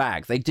clap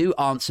back, they do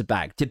answer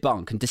back,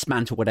 debunk and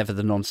dismantle whatever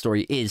the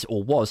non-story is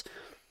or was,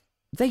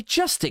 they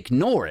just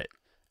ignore it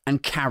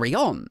and carry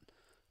on.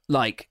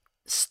 Like,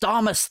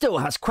 Starmer still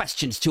has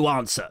questions to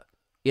answer,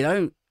 you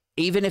know,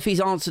 even if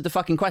he's answered the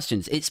fucking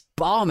questions. It's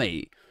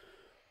balmy.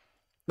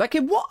 Like,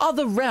 in what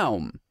other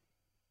realm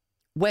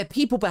where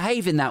people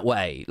behave in that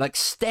way, like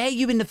stare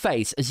you in the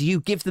face as you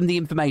give them the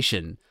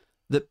information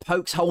that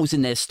pokes holes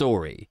in their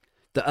story,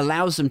 that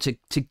allows them to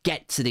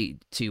get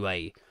to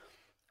a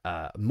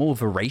more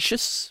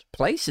veracious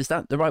place? Is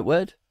that the right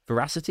word?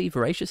 Veracity,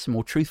 veracious, a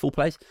more truthful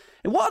place?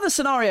 In what other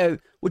scenario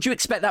would you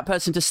expect that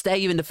person to stare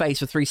you in the face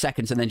for 3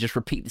 seconds and then just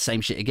repeat the same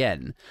shit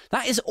again?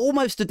 That is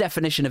almost the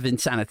definition of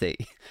insanity.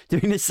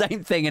 Doing the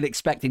same thing and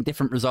expecting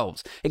different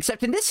results.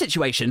 Except in this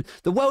situation,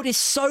 the world is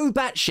so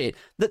batshit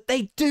that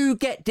they do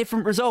get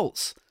different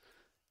results.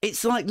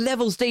 It's like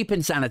levels deep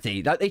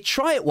insanity. Like, they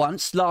try it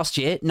once last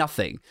year,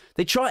 nothing.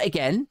 They try it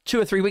again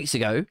 2 or 3 weeks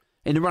ago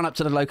in the run-up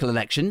to the local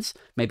elections.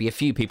 Maybe a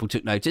few people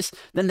took notice.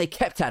 Then they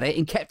kept at it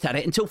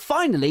until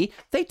finally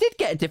they did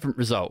get a different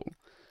result.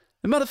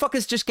 The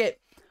motherfuckers just get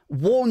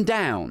worn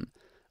down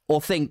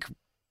or think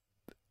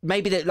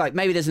maybe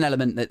there's an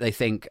element that they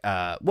think,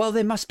 well,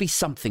 there must be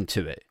something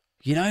to it,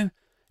 you know,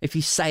 if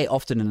you say it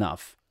often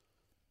enough.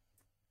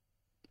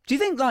 Do you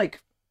think,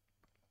 like,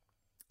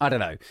 I don't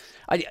know.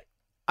 I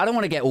don't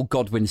want to get all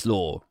Godwin's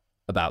law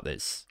about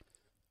this,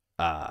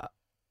 but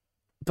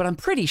I'm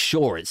pretty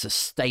sure it's a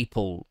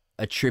staple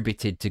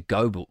attributed to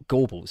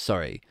Goebbels,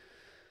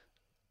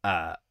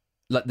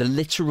 like the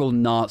literal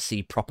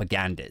Nazi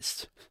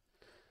propagandist.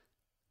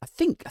 I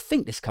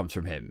think this comes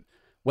from him,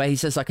 where he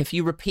says, like, if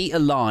you repeat a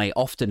lie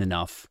often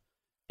enough,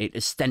 it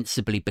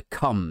ostensibly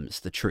becomes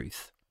the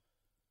truth.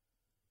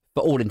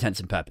 For all intents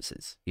and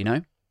purposes, you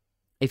know?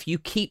 If you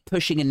keep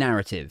pushing a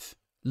narrative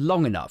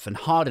long enough and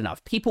hard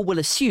enough, people will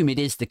assume it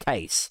is the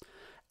case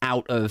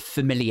out of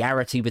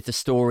familiarity with the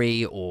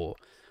story or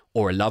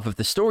a love of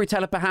the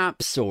storyteller,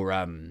 perhaps,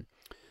 or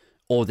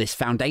or this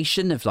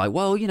foundation of like,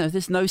 well, you know,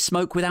 there's no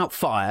smoke without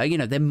fire. You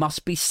know, there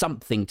must be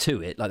something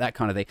to it, like that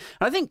kind of thing.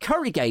 And I think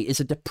Currygate is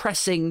a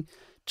depressing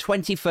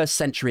 21st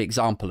century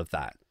example of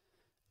that.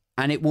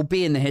 And it will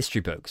be in the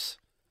history books,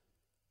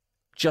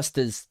 just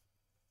as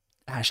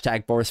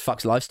hashtag Boris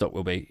fucks livestock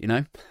will be, you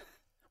know,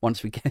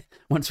 once we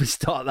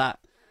start that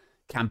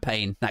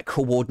campaign, that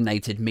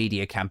coordinated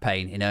media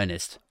campaign in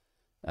earnest.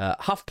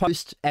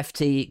 HuffPost,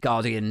 FT,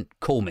 Guardian,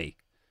 call me.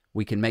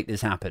 We can make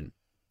this happen.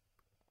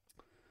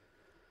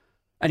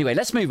 Anyway,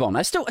 let's move on.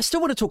 I still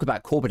want to talk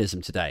about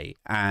Corbynism today,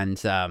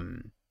 and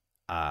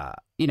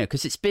you know,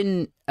 because it's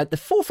been at the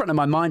forefront of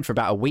my mind for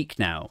about a week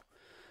now.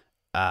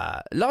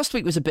 Last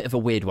week was a bit of a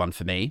weird one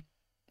for me.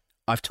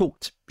 I've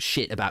talked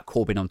shit about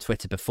Corbyn on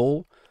Twitter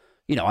before.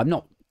 You know, I'm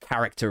not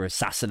character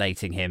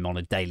assassinating him on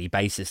a daily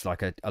basis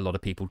like a lot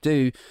of people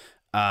do.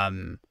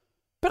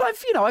 But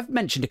I've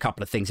mentioned a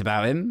couple of things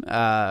about him.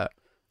 And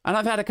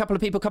I've had a couple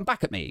of people come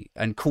back at me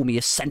and call me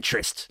a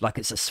centrist, like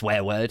it's a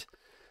swear word.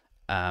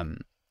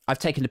 I've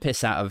taken the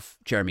piss out of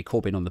Jeremy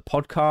Corbyn on the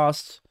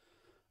podcast.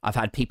 I've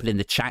had people in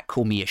the chat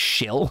call me a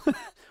shill,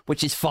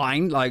 which is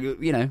fine. Like,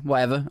 you know,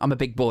 whatever. I'm a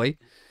big boy.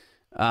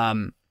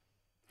 But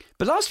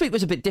last week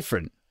was a bit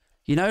different.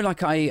 You know,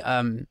 like I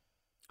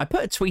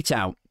put a tweet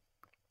out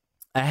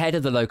ahead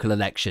of the local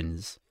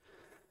elections,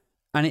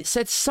 and it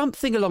said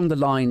something along the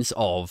lines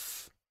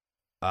of,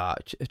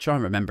 try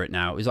and remember it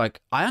now. It was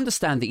like, I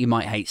understand that you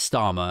might hate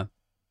Starmer.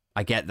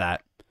 I get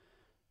that.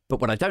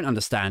 But what I don't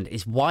understand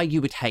is why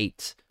you would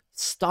hate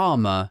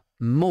Starmer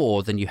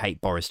more than you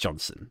hate Boris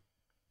Johnson.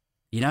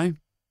 You know?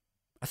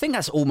 I think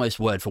that's almost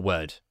word for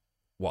word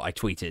what I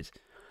tweeted.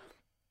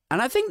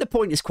 And I think the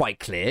point is quite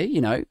clear,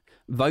 you know.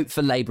 Vote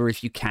for Labour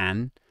if you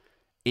can.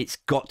 It's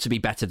got to be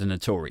better than the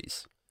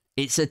Tories.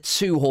 It's a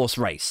two-horse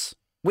race,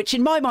 which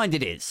in my mind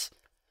it is.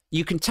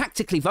 You can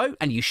tactically vote,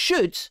 and you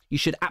should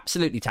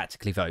absolutely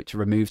tactically vote to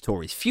remove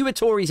Tories. Fewer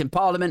Tories in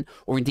Parliament,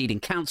 or indeed in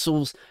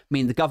councils,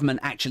 mean the government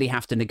actually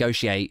have to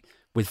negotiate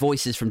with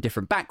voices from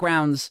different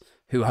backgrounds,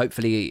 who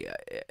hopefully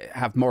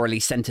have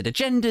morally centred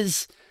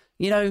agendas.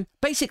 You know,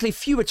 basically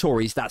fewer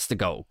Tories, that's the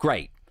goal.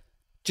 Great.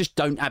 Just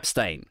don't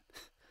abstain.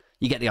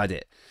 You get the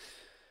idea.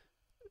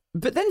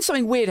 But then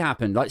something weird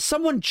happened. Like,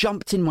 someone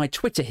jumped in my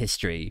Twitter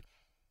history,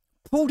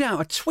 pulled out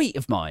a tweet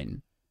of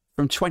mine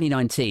from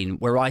 2019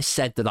 where I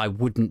said that I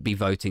wouldn't be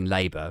voting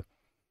Labour.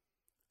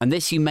 And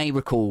this, you may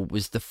recall,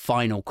 was the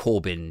final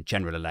Corbyn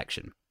general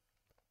election.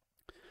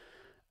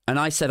 And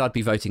I said I'd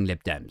be voting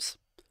Lib Dems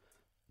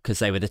because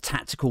they were the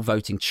tactical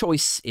voting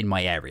choice in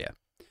my area.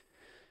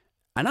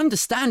 And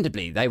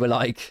understandably, they were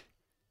like,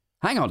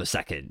 hang on a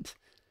second.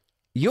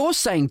 You're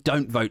saying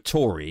don't vote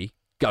Tory,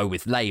 go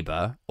with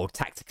Labour, or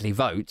tactically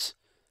vote.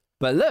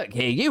 But look,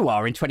 here you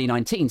are in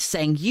 2019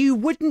 saying you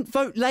wouldn't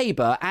vote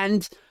Labour,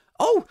 and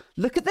oh,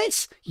 look at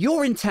this.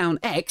 You're in town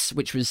X,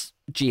 which was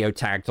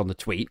geotagged on the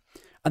tweet.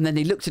 And then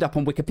they looked it up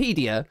on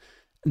Wikipedia,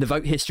 the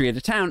vote history of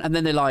the town. And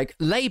then they're like,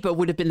 Labour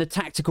would have been the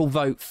tactical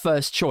vote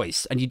first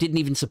choice. And you didn't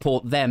even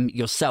support them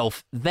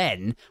yourself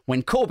then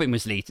when Corbyn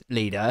was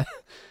leader.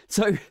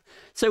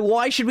 So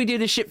why should we do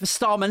this shit for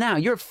Starmer now?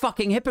 You're a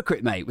fucking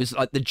hypocrite, mate, was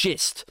like the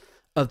gist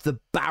of the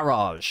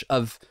barrage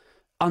of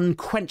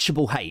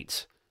unquenchable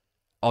hate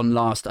on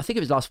I think it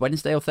was last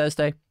Wednesday or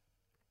Thursday.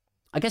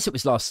 I guess it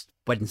was last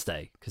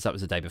Wednesday because that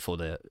was the day before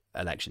the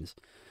elections.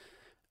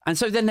 And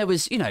so then there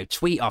was, you know,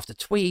 tweet after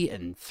tweet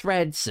and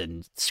threads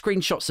and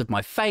screenshots of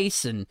my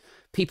face and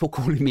people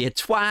calling me a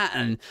twat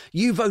and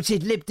you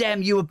voted Lib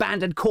Dem, you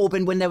abandoned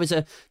Corbyn when there was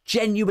a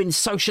genuine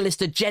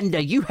socialist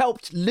agenda. You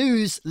helped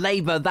lose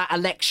Labour that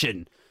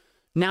election.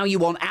 Now you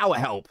want our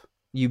help,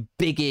 you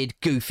big-eared,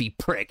 goofy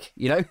prick,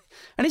 you know?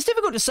 And it's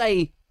difficult to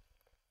say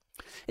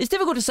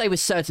with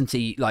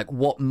certainty, like,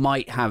 what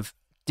might have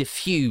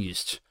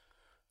diffused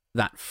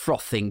that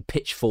frothing,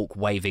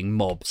 pitchfork-waving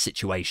mob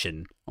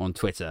situation on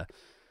Twitter.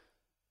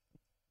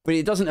 But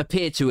it doesn't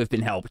appear to have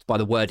been helped by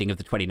the wording of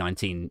the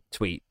 2019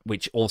 tweet,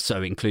 which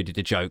also included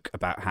a joke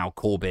about how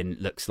Corbyn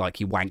looks like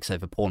he wanks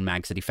over porn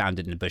mags that he found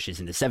in the bushes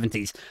in the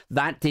 70s.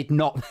 That did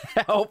not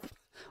help,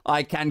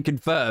 I can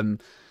confirm.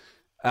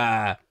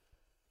 So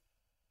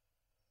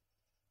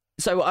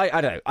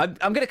I don't know.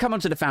 I'm going to come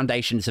onto the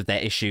foundations of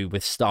their issue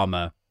with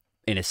Starmer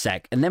in a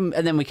sec, and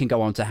then we can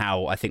go on to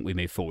how I think we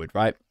move forward,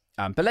 right?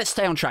 But let's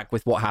stay on track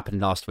with what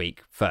happened last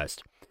week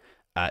first.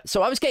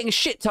 So I was getting a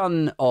shit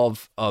ton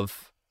of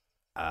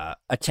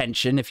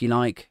attention, if you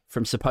like,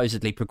 from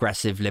supposedly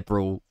progressive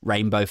liberal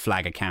rainbow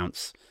flag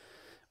accounts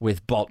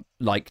with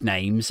bot-like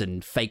names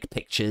and fake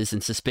pictures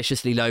and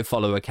suspiciously low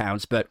follow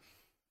accounts. But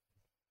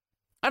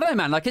I don't know,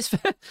 man. Like,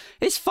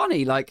 it's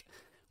funny. Like,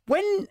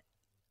 when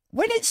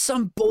it's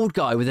some bald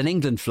guy with an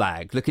England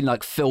flag looking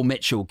like Phil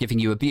Mitchell giving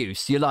you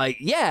abuse, you're like,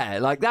 yeah,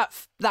 like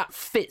that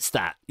fits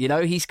that, you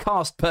know, he's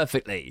cast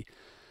perfectly.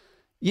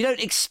 You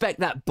don't expect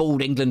that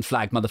bald England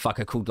flag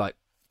motherfucker called like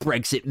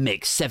Brexit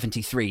Mix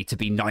 73 to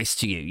be nice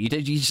to you. You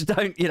just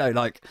don't, you know,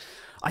 like,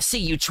 I see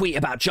you tweet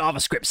about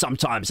JavaScript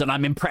sometimes and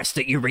I'm impressed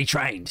that you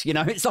retrained. You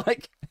know, it's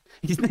like,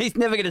 he's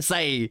never going to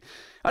say,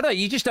 I don't know,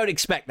 you just don't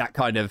expect that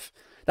kind of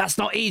That's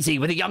not easy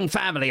with a young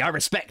family. I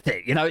respect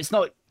it. You know, it's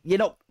not, you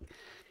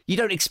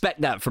don't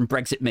expect that from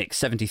Brexit Mix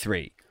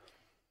 73.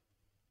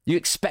 You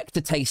expect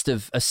a taste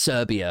of a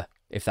Serbia,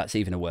 if that's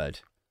even a word.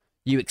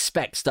 You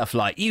expect stuff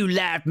like, you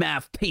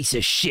loudmouth piece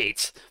of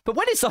shit. But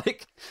when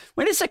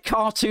it's a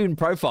cartoon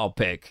profile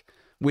pic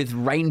with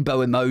rainbow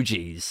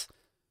emojis,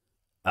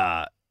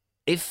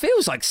 it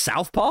feels like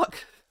South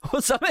Park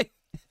or something.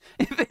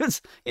 It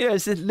feels,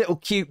 it's a little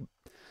cute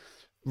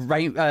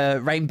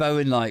rainbow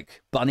and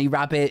like bunny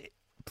rabbit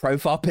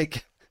profile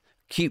pic,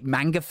 cute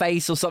manga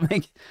face or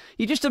something.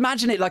 You just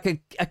imagine it like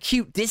a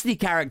cute Disney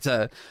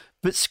character,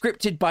 but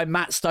scripted by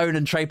Matt Stone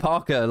and Trey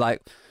Parker.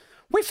 Like,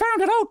 we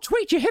found an old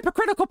tweet, you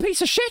hypocritical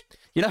piece of shit.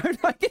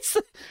 Like it's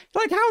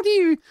like, how do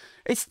you?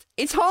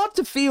 It's hard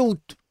to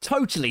feel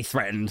totally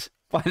threatened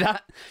by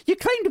that. You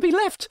claim to be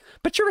left,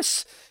 but you're a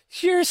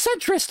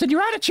centrist and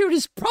your attitude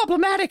is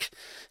problematic.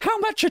 How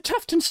much are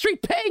Tufton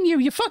Street paying you,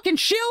 you fucking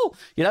shill?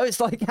 It's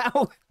like,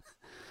 how?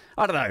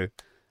 I don't know.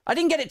 I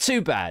didn't get it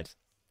too bad.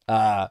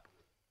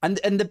 And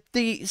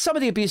the some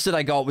of the abuse that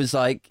I got was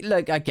like,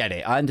 look, I get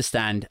it. I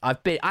understand. I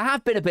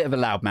have been a bit of a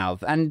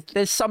loudmouth, and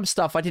there's some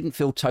stuff I didn't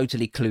feel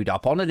totally clued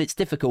up on, and it's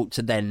difficult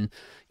to then,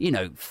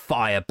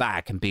 fire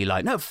back and be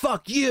like, no,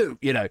 fuck you,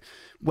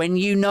 when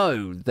you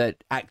know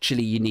that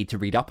actually you need to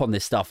read up on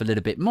this stuff a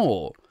little bit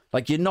more.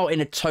 Like, you're not in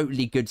a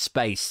totally good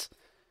space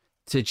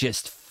to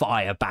just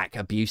fire back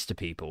abuse to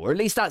people, or at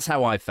least that's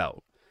how I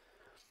felt.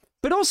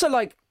 But also,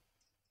 like,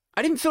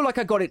 I didn't feel like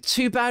I got it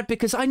too bad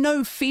because I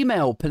know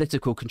female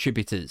political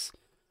contributors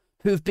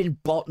who've been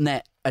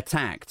botnet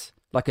attacked.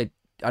 Like I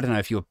don't know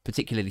if you're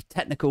particularly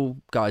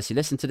technical guys who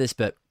listen to this,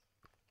 but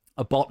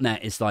a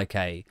botnet is like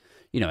a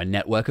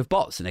network of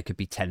bots, and there could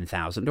be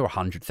 10,000 or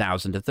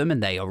 100,000 of them,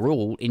 and they are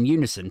all in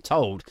unison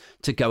told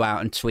to go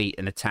out and tweet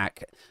and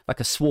attack like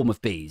a swarm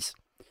of bees.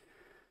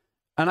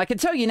 And I can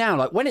tell you now,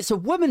 like, when it's a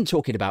woman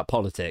talking about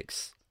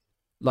politics,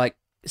 like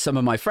some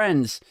of my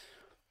friends,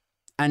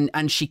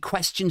 and she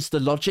questions the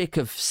logic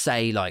of,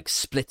 say, like,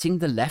 splitting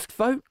the left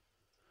vote.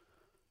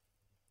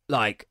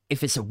 Like,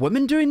 if it's a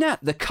woman doing that,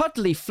 the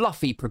cuddly,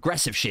 fluffy,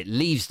 progressive shit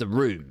leaves the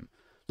room.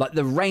 Like,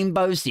 the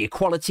rainbows, the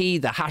equality,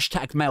 the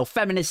hashtag male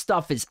feminist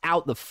stuff is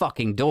out the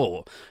fucking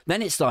door.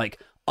 Then it's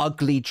like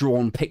ugly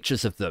drawn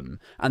pictures of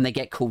them, and they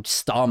get called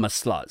Starmer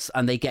sluts,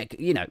 and they get,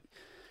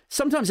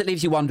 sometimes it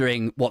leaves you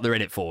wondering what they're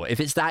in it for. If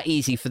it's that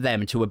easy for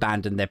them to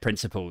abandon their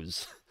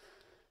principles,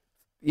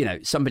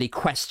 somebody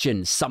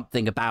questions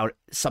something about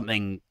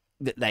something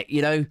that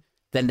they,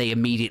 then they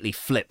immediately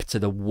flip to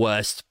the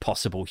worst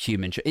possible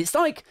human. It's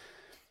like,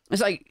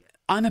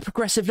 I'm a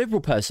progressive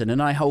liberal person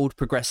and I hold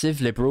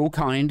progressive, liberal,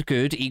 kind,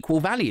 good, equal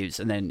values.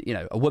 And then,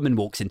 a woman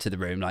walks into the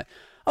room like,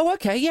 oh,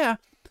 okay, yeah,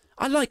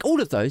 I like all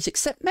of those,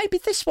 except maybe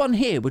this one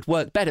here would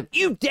work better.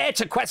 You dare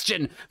to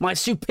question my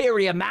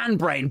superior man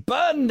brain.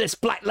 Burn this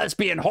black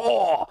lesbian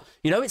whore.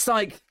 It's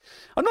like,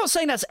 I'm not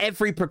saying that's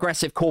every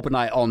progressive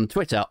Corbynite on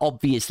Twitter.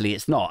 Obviously,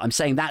 it's not. I'm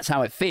saying that's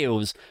how it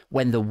feels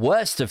when the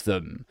worst of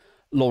them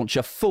launch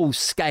a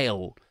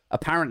full-scale,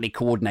 apparently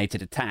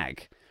coordinated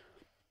attack.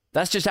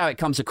 That's just how it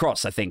comes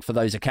across, I think, for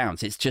those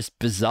accounts. It's just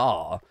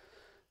bizarre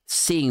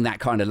seeing that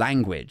kind of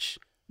language,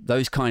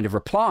 those kind of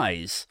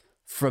replies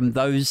from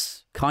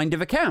those kind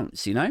of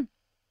accounts,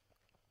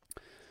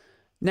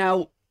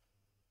 Now,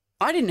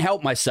 I didn't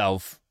help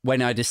myself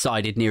when I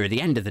decided near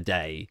the end of the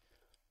day,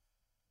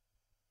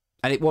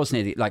 and it was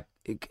nearly like,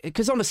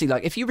 because honestly,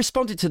 like, if you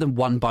responded to them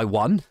one by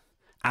one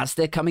as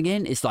they're coming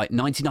in, it's like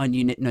 99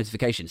 new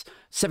notifications,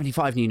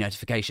 75 new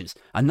notifications,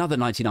 another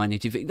 99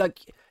 notifications. Like,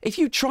 if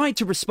you tried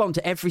to respond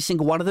to every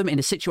single one of them in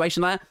a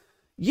situation like that,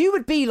 you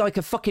would be like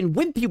a fucking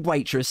wimpy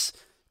waitress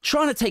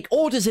trying to take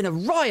orders in a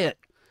riot,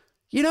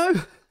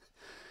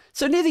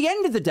 So near the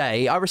end of the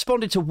day, I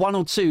responded to one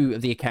or two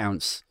of the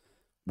accounts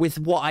with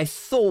what I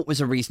thought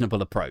was a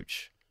reasonable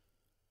approach.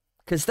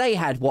 Because they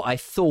had what I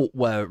thought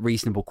were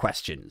reasonable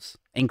questions.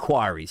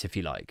 Inquiries, if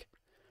you like.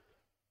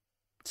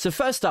 So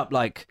first up,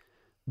 like,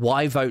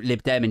 why vote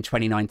Lib Dem in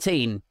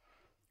 2019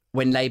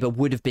 when Labour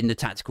would have been the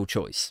tactical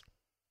choice?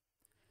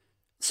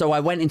 So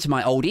I went into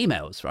my old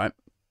emails, right?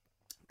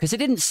 Because it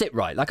didn't sit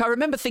right. Like, I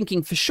remember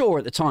thinking for sure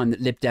at the time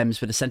that Lib Dems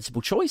were the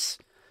sensible choice,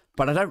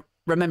 but I don't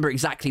remember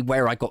exactly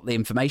where I got the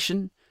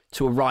information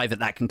to arrive at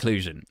that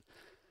conclusion.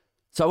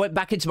 So I went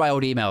back into my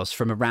old emails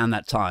from around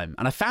that time,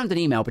 and I found an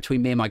email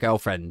between me and my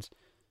girlfriend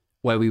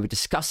where we were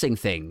discussing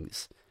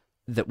things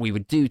that we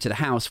would do to the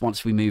house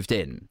once we moved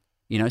in,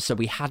 so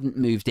we hadn't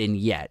moved in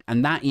yet.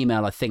 And that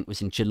email, I think,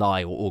 was in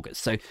July or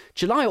August. So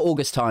July or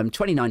August time,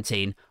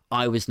 2019,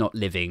 I was not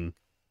living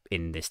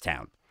in this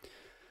town.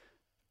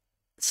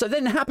 So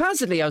then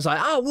haphazardly, I was like,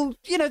 oh,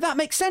 well, that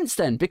makes sense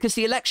then, because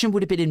the election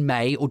would have been in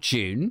May or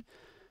June.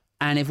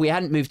 And if we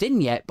hadn't moved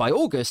in yet by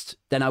August,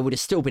 then I would have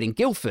still been in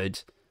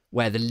Guildford,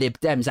 where the Lib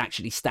Dems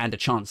actually stand a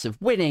chance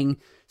of winning.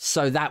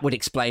 So that would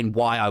explain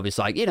why I was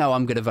like,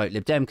 I'm going to vote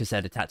Lib Dem because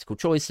they're the tactical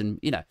choice. And,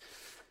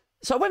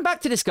 So I went back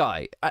to this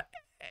guy,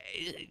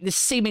 this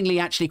seemingly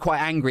actually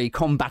quite angry,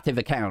 combative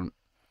account.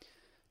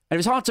 And it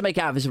was hard to make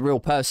out if he's a real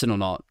person or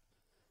not.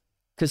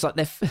 Because, like,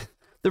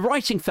 The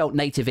writing felt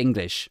native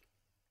English.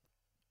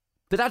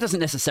 But that doesn't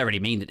necessarily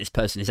mean that this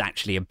person is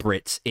actually a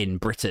Brit in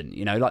Britain.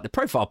 You know, like the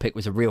profile pic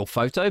was a real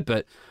photo,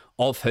 but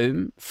of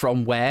whom,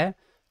 from where,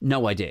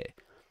 no idea.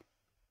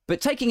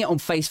 But taking it on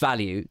face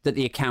value that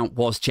the account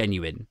was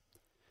genuine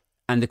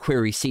and the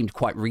query seemed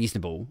quite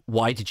reasonable,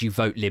 why did you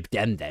vote Lib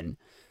Dem then?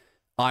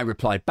 I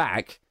replied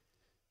back,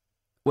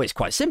 well, it's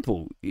quite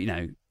simple, you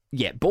know,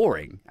 yet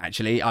boring,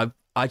 actually.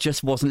 I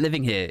just wasn't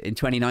living here in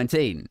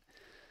 2019.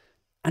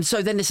 And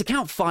so then this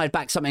account fired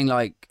back something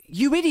like,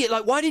 you idiot,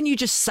 like, why didn't you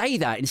just say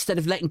that instead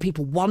of letting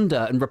people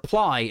wonder and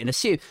reply and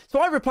assume? So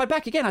I replied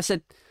back again. I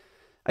said,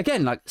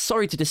 again, like,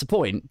 sorry to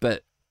disappoint,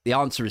 but the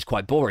answer is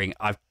quite boring.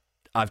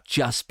 I've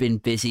just been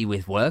busy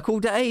with work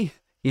all day,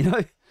 you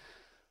know?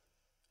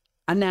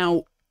 And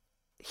now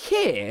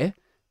here,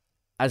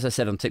 as I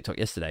said on TikTok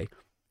yesterday,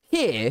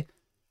 here,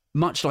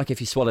 much like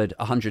if you swallowed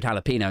 100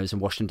 jalapenos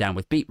and washed them down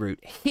with beetroot,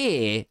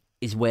 here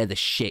is where the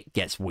shit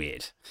gets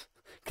weird.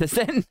 Because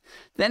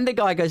then the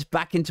guy goes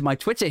back into my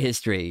Twitter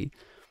history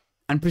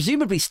and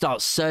presumably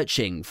starts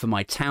searching for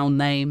my town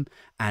name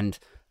and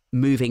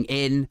moving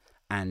in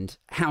and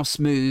house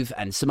move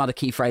and some other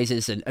key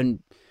phrases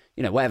and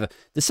you know, whatever.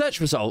 The search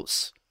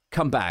results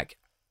come back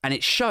and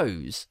it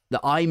shows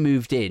that I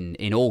moved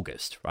in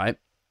August, right,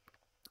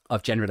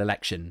 of general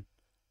election.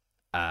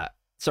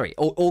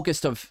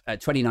 August of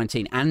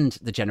 2019, and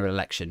the general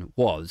election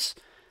was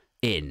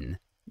in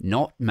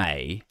not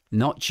May,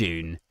 not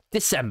June,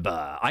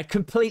 December. I'd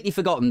completely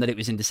forgotten that it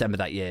was in December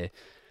that year.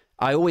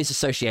 I always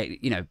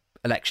associate, you know,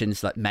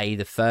 elections like May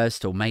the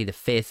 1st or May the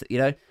 5th, you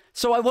know.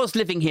 So I was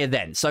living here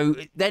then. So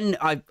then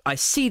I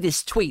see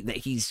this tweet that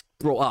he's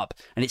brought up,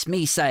 and it's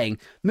me saying,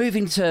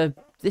 moving to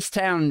this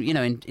town, you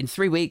know, in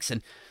 3 weeks.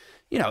 And,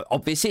 you know,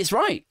 obviously it's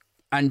right.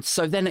 And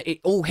so then it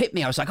all hit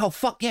me. I was like, oh,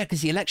 fuck yeah,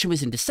 because the election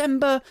was in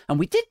December and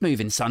we did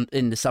move in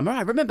the summer.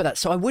 I remember that.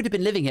 So I would have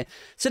been living here.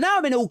 So now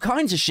I'm in all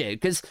kinds of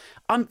shit because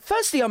I'm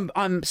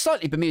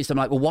slightly bemused. I'm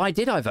like, well, why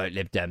did I vote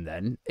Lib Dem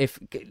then?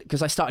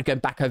 Because I started going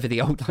back over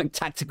the old like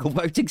tactical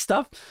voting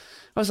stuff.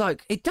 I was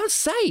like, it does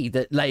say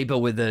that Labour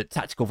were the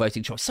tactical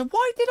voting choice. So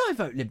why did I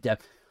vote Lib Dem?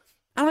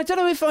 And I don't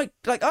know if I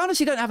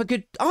honestly don't have a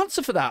good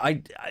answer for that.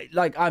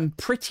 I'm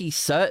pretty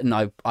certain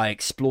I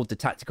explored the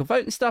tactical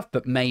voting stuff,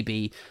 but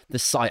maybe the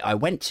site I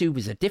went to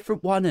was a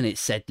different one and it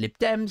said Lib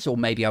Dems, or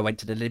maybe I went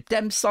to the Lib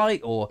Dem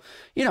site, or,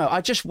 you know,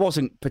 I just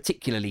wasn't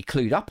particularly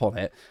clued up on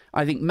it.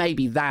 I think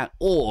maybe that,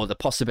 or the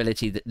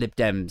possibility that Lib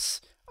Dems,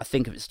 I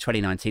think it was the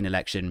 2019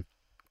 election,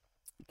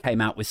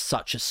 came out with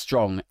such a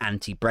strong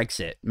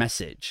anti-Brexit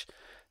message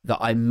that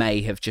I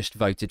may have just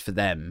voted for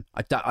them.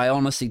 I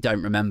honestly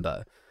don't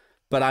remember.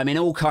 But I'm in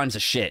all kinds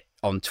of shit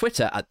on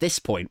Twitter at this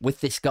point with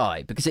this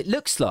guy because it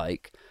looks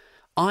like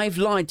I've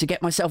lied to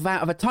get myself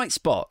out of a tight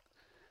spot.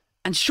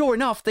 And sure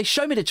enough, they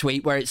show me the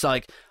tweet where it's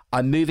like,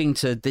 I'm moving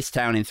to this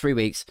town in 3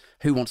 weeks.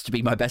 Who wants to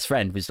be my best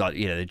friend? Was like,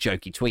 you know, the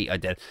jokey tweet I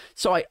did.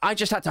 So I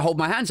just had to hold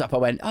my hands up. I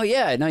went, oh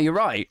yeah, no, you're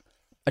right.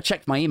 I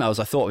checked my emails.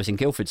 I thought I was in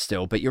Guildford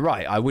still, but you're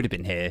right. I would have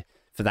been here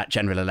for that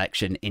general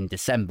election in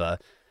December.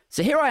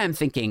 So here I am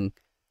thinking,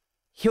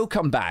 he'll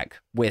come back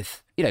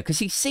with, you know, because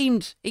he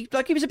was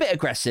a bit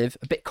aggressive,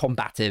 a bit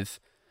combative.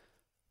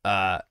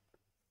 But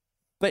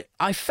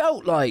I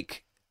felt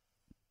like,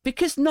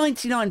 because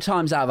 99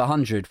 times out of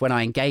 100, when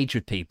I engage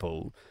with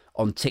people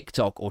on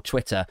TikTok or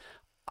Twitter,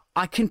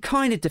 I can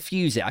kind of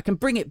diffuse it. I can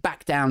bring it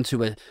back down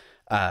to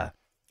a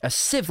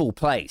civil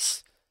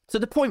place, to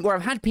the point where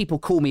I've had people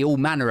call me all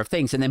manner of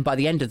things, and then by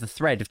the end of the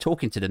thread of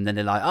talking to them, then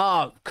they're like,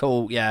 oh,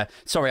 cool, yeah,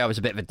 sorry I was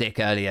a bit of a dick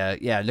earlier,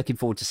 yeah, looking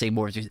forward to seeing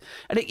more of you.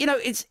 And, you know,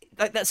 it's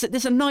like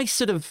there's a nice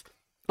sort of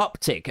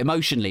uptick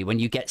emotionally when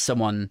you get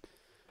someone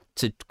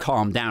to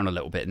calm down a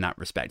little bit in that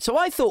respect. So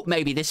I thought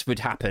maybe this would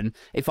happen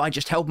if I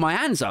just held my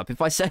hands up,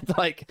 if I said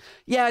like,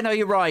 yeah, no,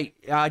 you're right,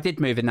 I did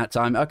move in that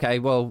time. Okay,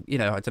 well, you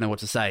know, I don't know what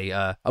to say.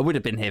 I would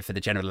have been here for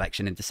the general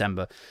election in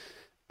December.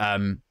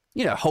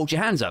 You know, hold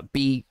your hands up,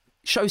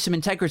 show some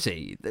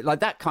integrity,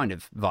 like that kind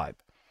of vibe.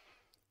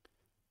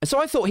 And so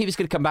I thought he was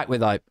going to come back with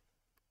like,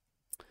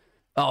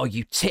 oh,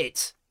 you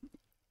tit,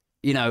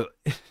 you know,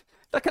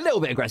 like a little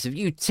bit aggressive,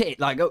 you tit,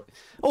 like, oh,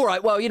 all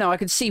right, well, you know, I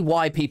can see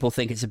why people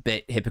think it's a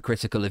bit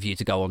hypocritical of you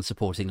to go on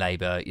supporting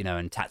Labour, you know,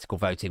 and tactical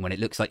voting when it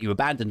looks like you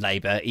abandoned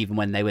Labour, even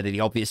when they were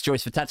the obvious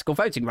choice for tactical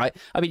voting, right?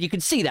 I mean, you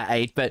can see that,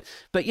 Aid, but,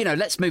 you know,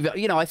 let's move it.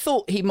 You know, I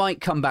thought he might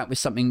come back with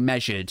something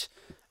measured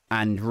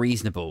and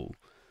reasonable,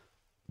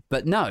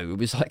 but no, it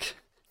was like,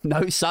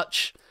 no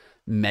such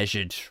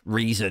measured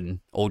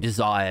reason or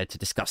desire to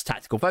discuss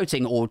tactical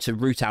voting or to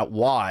root out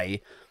why,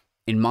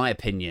 in my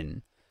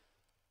opinion,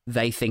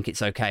 they think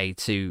it's okay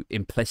to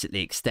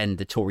implicitly extend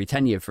the Tory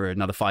tenure for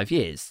another 5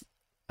 years,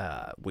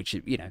 which,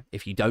 you know,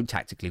 if you don't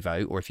tactically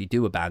vote or if you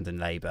do abandon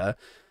Labour,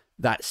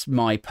 that's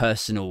my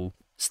personal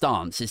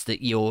stance, is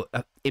that you're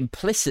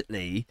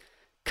implicitly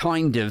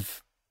kind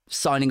of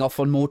signing off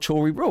on more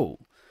Tory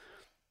rule.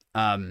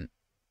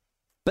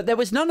 But there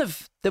was none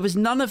of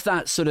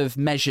that sort of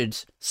measured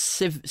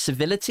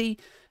civility.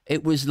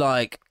 It was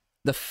like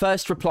the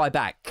first reply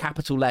back,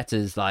 capital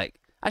letters. Like,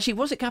 actually,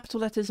 was it capital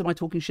letters? Am I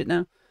talking shit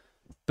now?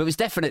 But it was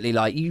definitely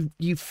like,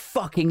 you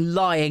fucking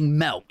lying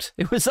melt.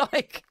 It was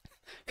like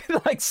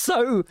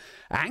so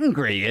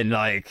angry and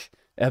like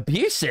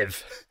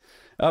abusive.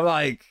 I'm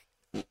like,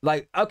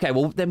 okay,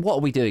 well then what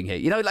are we doing here?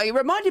 You know, like it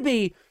reminded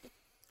me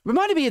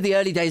of the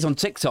early days on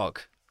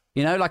TikTok.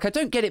 You know, like I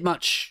don't get it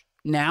much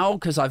now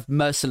because I've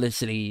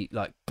mercilessly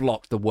like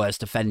blocked the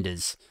worst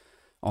offenders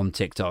on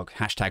TikTok.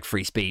 #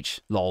 free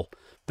speech, lol.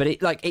 But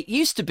it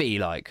used to be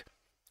like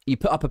you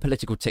put up a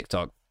political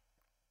TikTok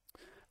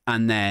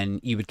and then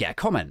you would get a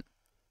comment.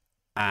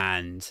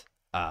 And,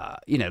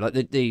 you know,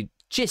 like the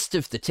gist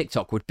of the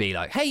TikTok would be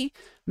like, hey,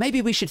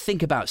 maybe we should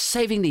think about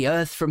saving the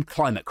earth from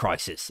climate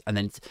crisis. And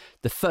then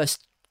the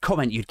first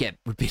comment you'd get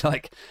would be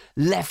like,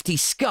 lefty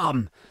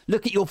scum,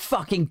 look at your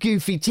fucking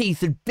goofy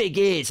teeth and big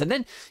ears. And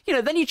then, you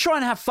know, then you try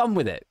and have fun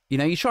with it. You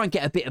know, you try and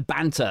get a bit of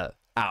banter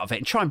out of it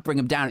and try and bring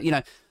them down, you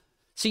know.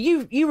 So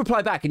you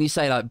reply back and you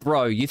say like,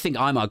 bro, you think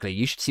I'm ugly?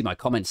 You should see my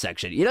comment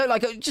section. You know,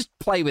 like just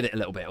play with it a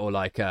little bit. Or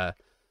like,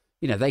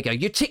 you know, they go,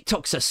 your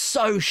TikToks are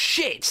so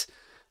shit.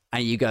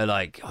 And you go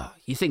like, oh,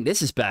 you think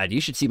this is bad?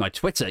 You should see my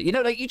Twitter. You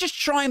know, like you just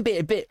try and be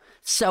a bit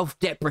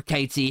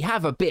self-deprecating,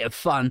 have a bit of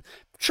fun,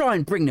 try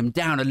and bring them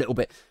down a little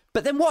bit.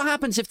 But then what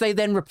happens if they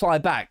then reply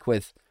back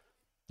with,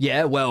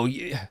 yeah, well,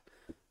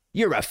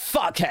 you're a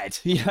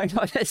fuckhead. You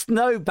know, like, there's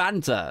no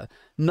banter,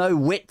 no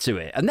wit to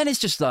it. And then it's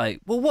just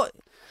like, well, what?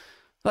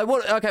 Like,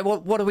 what? Okay,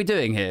 what are we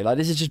doing here? Like,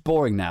 this is just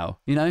boring now,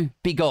 you know?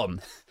 Be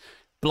gone.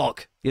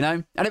 Block, you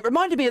know? And it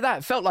reminded me of that.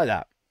 It felt like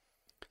that.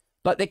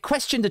 Like, they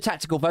questioned the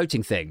tactical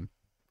voting thing.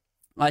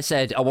 I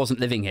said I wasn't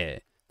living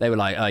here. They were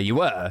like, oh, you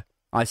were?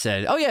 I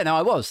said, oh, yeah, no,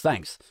 I was,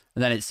 thanks.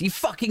 And then it's, you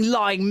fucking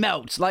lying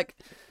melt. Like,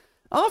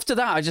 after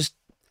that, I just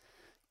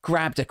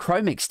grabbed a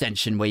Chrome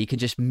extension where you can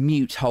just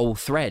mute whole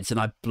threads, and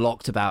I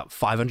blocked about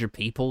 500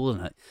 people.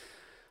 And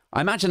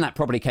I imagine that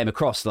probably came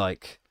across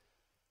like,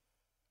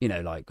 you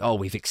know, like, oh,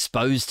 we've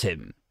exposed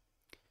him.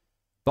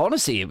 But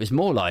honestly, it was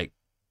more like,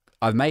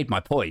 I've made my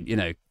point, you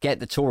know, get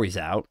the Tories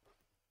out.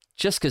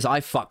 Just because I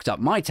fucked up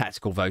my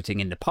tactical voting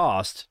in the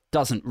past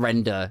doesn't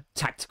render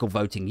tactical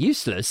voting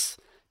useless.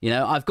 You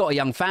know, I've got a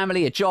young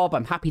family, a job.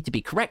 I'm happy to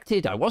be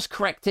corrected. I was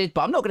corrected,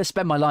 but I'm not going to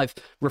spend my life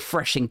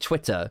refreshing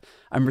Twitter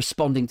and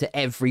responding to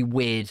every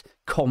weird,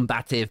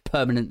 combative,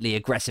 permanently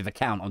aggressive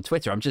account on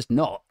Twitter. I'm just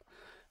not,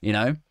 you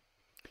know.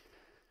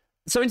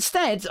 So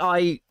instead,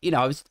 I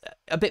was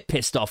a bit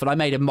pissed off and I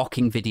made a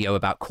mocking video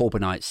about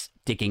Corbynites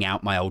digging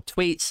out my old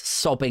tweets,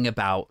 sobbing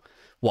about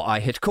what I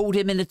had called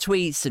him in the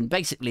tweets. And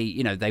basically,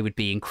 you know, they would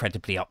be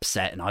incredibly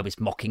upset and I was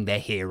mocking their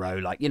hero,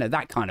 like, you know,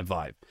 that kind of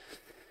vibe.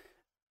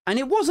 And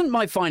it wasn't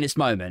my finest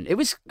moment. It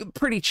was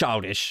pretty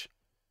childish.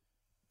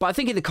 But I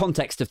think in the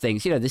context of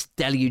things, you know, this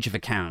deluge of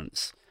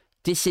accounts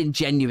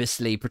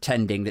disingenuously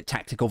pretending that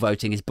tactical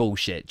voting is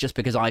bullshit just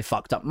because I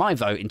fucked up my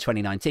vote in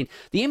 2019.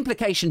 The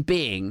implication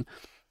being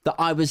that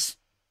I was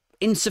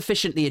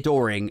insufficiently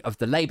adoring of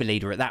the Labour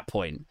leader at that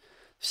point.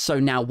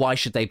 So now why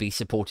should they be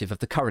supportive of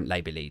the current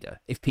Labour leader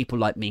if people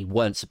like me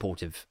weren't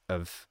supportive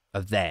of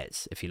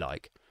theirs, if you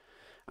like?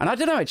 And I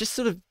don't know, it just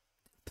sort of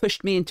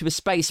pushed me into a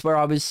space where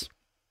I was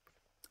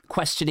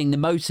questioning the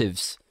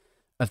motives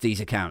of these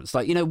accounts.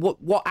 Like, you know,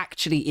 what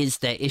actually is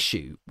their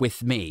issue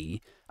with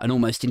me, an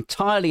almost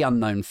entirely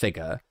unknown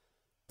figure,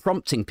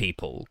 prompting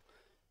people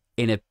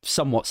in a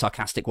somewhat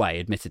sarcastic way,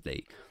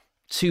 admittedly,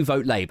 to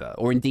vote Labour,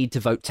 or indeed to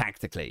vote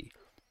tactically.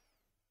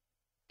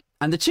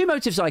 And the two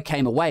motives I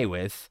came away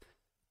with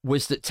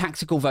was that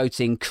tactical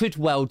voting could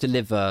well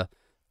deliver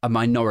a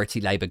minority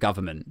Labour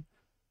government,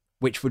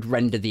 which would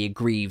render the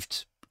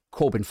aggrieved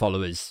Corbyn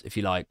followers, if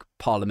you like,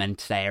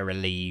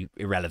 parliamentarily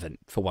irrelevant,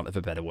 for want of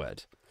a better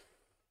word.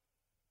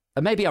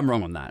 And maybe I'm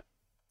wrong on that.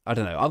 I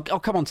don't know. I'll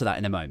come on to that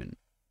in a moment.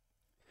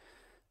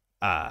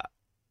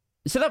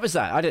 So that was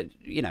that.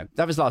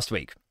 That was last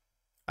week.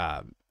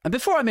 And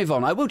before I move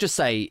on, I will just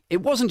say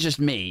it wasn't just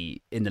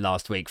me in the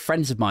last week.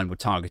 Friends of mine were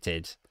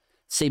targeted,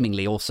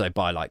 seemingly also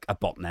by like a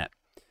botnet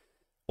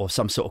or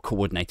some sort of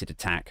coordinated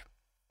attack.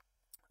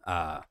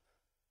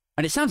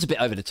 And it sounds a bit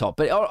over the top,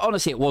 but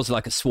honestly, it was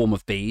like a swarm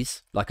of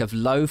bees, like of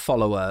low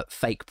follower,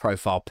 fake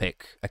profile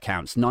pic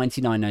accounts,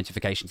 99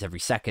 notifications every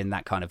second,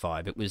 that kind of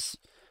vibe. It was,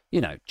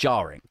 you know,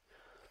 jarring.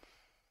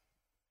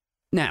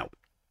 Now,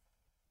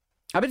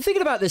 I've been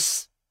thinking about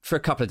this for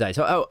a couple of days.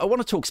 I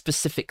want to talk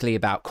specifically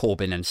about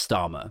Corbyn and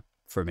Starmer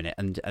for a minute,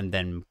 and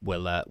then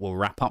we'll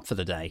wrap up for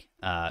the day.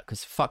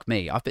 Because fuck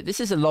me,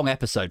 this is a long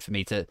episode for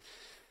me to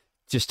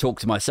just talk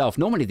to myself.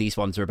 Normally these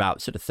ones are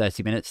about sort of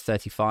 30 minutes,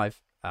 35.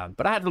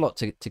 But I had a lot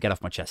to get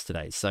off my chest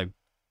today, so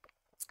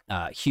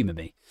humour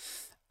me.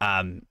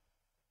 I've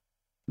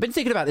been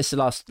thinking about this the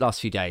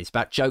last few days,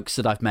 about jokes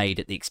that I've made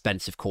at the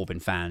expense of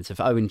Corbyn fans,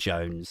 of Owen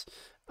Jones,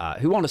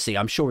 who honestly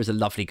I'm sure is a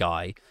lovely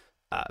guy,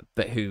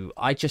 but who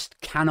I just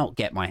cannot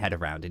get my head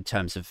around in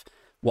terms of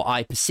what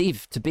I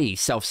perceive to be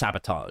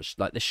self-sabotage,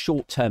 like the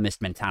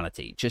short-termist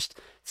mentality. Just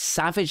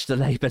savage the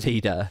Labour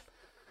leader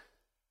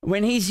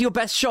when he's your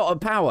best shot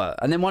at power.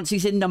 And then once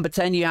he's in number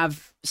 10, you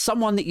have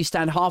someone that you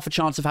stand half a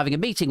chance of having a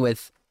meeting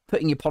with,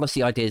 putting your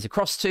policy ideas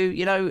across to,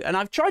 you know. And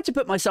I've tried to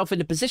put myself in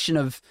the position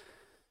of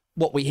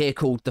what we hear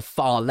called the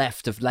far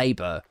left of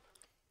Labour,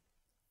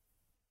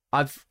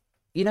 I've,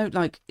 you know,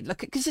 like,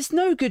 because it's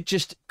no good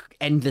just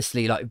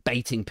endlessly like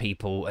baiting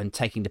people and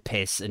taking the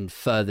piss and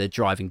further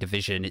driving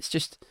division. It's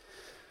just,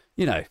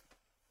 you know,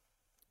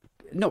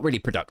 not really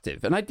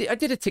productive. And I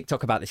did a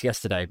TikTok about this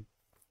yesterday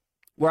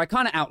where I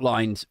kind of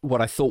outlined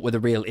what I thought were the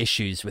real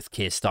issues with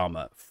Keir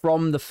Starmer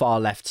from the far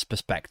left's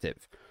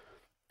perspective,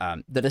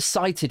 that are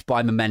cited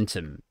by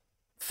Momentum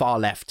far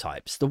left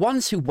types, the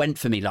ones who went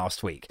for me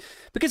last week.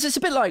 Because it's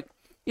a bit like,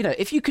 you know,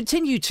 if you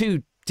continue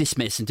to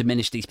dismiss and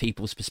diminish these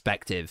people's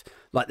perspective,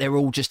 like they're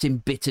all just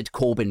embittered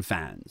Corbyn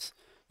fans,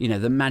 you know,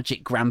 the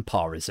magic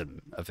grandpaism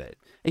of it.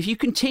 If you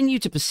continue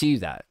to pursue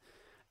that,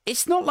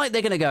 it's not like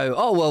they're going to go,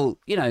 oh, well,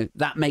 you know,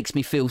 that makes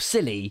me feel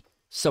silly,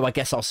 so I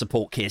guess I'll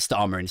support Keir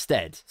Starmer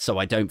instead, so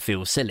I don't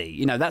feel silly.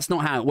 You know, that's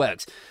not how it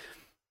works.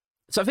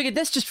 So I figured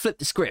let's just flip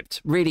the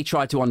script, really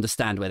try to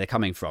understand where they're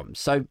coming from.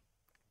 So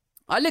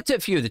I looked at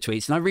a few of the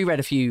tweets and I reread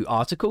a few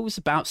articles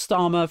about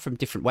Starmer from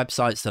different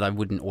websites that I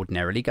wouldn't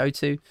ordinarily go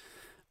to.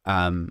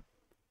 And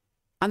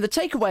the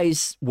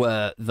takeaways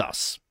were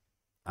thus.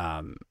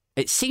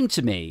 It seemed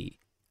to me,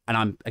 and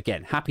I'm,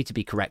 again, happy to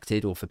be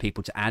corrected or for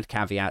people to add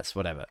caveats,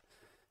 whatever.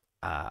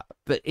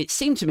 But it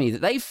seemed to me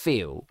that they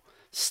feel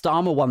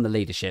Starmer won the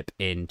leadership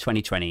in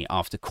 2020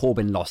 after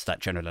Corbyn lost that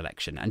general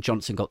election and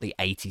Johnson got the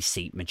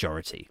 80-seat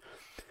majority.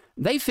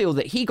 They feel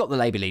that he got the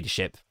Labour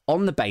leadership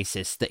on the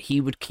basis that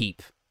he would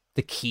keep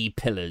the key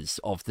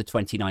pillars of the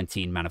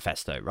 2019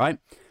 manifesto, right?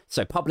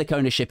 So public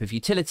ownership of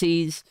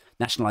utilities,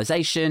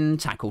 nationalisation,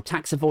 tackle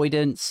tax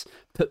avoidance,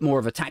 put more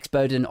of a tax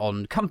burden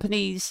on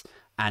companies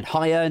and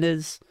high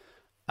earners.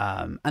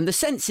 And the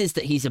sense is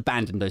that he's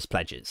abandoned those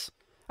pledges.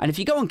 And if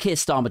you go on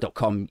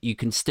KeirStarmer.com, you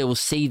can still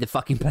see the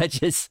fucking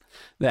pledges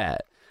there.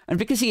 And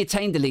because he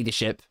attained the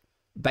leadership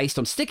based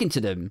on sticking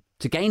to them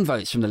to gain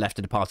votes from the left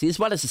of the party, as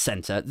well as the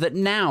centre, that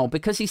now,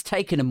 because he's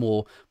taken a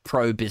more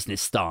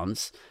pro-business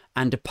stance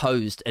and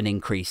opposed an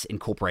increase in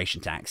corporation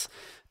tax,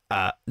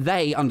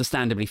 they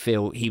understandably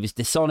feel he was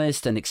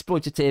dishonest and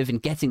exploitative in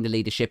getting the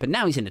leadership. And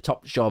now he's in the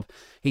top job.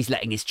 He's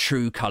letting his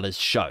true colours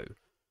show.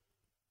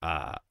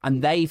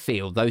 And they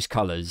feel those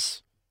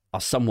colours are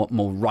somewhat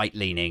more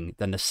right-leaning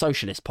than the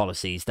socialist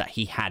policies that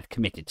he had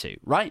committed to,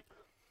 right?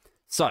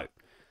 So,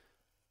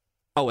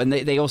 oh, and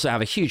they also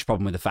have a huge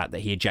problem with the fact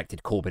that he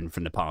ejected Corbyn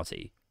from the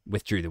party,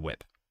 withdrew the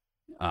whip.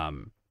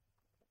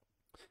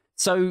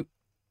 So,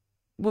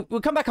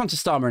 we'll come back onto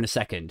Starmer in a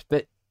second,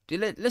 but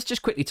let's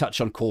just quickly touch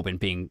on Corbyn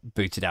being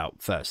booted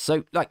out first.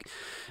 So, like,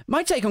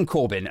 my take on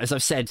Corbyn, as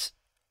I've said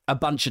a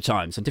bunch of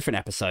times on different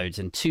episodes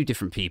and to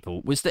different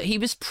people, was that he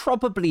was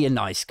probably a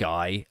nice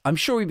guy. I'm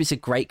sure he was a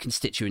great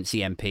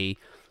constituency MP,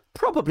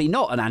 probably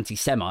not an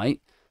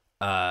anti-Semite,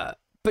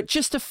 but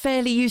just a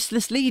fairly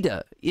useless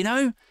leader, you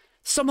know?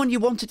 Someone you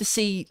wanted to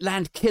see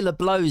land killer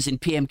blows in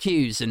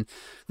PMQs and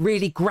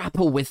really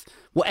grapple with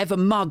whatever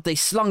mud they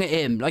slung at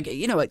him. Like,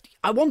 you know,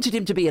 I wanted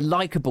him to be a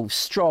likable,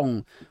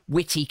 strong,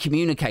 witty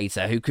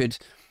communicator who could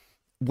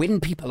win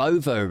people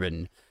over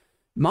and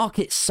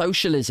market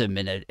socialism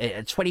in a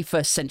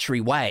 21st century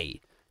way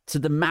to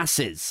the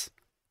masses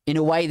in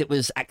a way that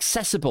was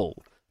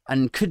accessible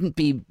and couldn't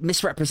be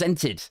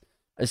misrepresented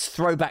as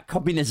throwback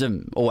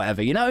communism or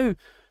whatever, you know?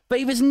 But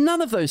he was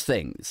none of those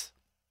things,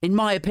 in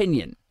my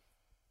opinion.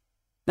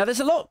 Now,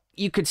 there's a lot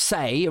you could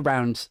say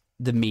around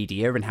the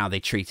media and how they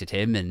treated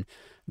him and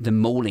the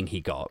mauling he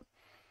got.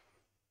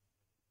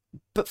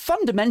 But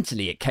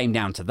fundamentally, it came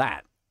down to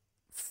that.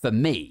 For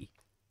me,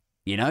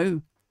 you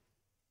know?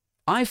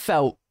 I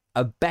felt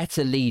a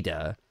better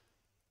leader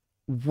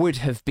would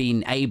have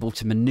been able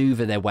to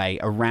maneuver their way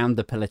around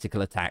the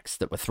political attacks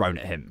that were thrown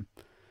at him.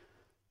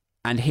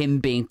 And him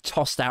being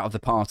tossed out of the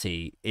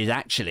party is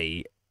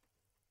actually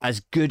as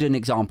good an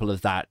example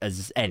of that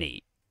as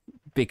any.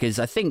 Because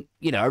I think,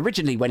 you know,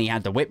 originally when he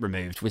had the whip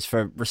removed was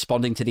for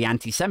responding to the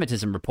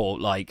anti-Semitism report.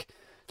 Like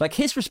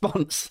his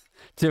response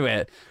to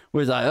it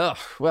was like, oh,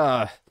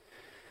 well,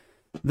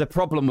 the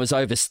problem was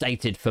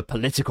overstated for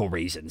political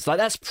reasons. Like,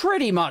 that's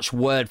pretty much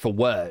word for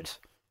word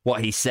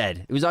what he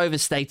said. It was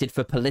overstated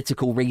for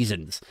political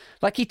reasons.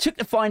 Like, he took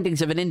the findings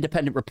of an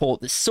independent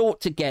report that sought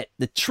to get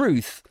the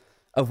truth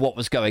of what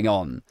was going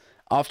on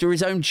after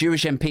his own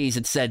Jewish MPs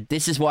had said,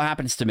 this is what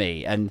happens to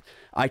me, and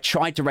I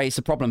tried to raise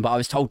the problem, but I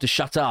was told to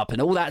shut up,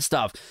 and all that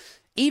stuff.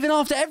 Even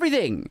after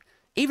everything,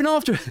 even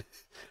after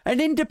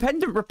an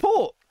independent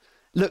report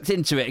looked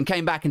into it and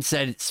came back and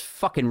said, it's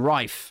fucking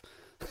rife.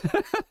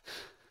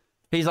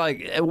 He's like,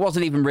 it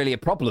wasn't even really a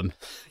problem.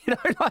 You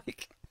know,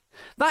 like,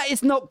 that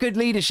is not good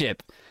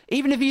leadership.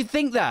 Even if you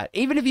think that,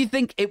 even if you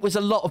think it was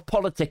a lot of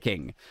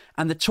politicking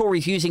and the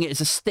Tories using it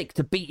as a stick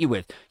to beat you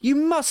with, you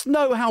must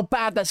know how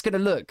bad that's going to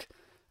look.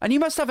 And you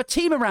must have a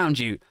team around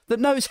you that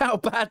knows how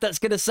bad that's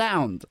going to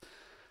sound.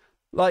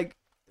 Like,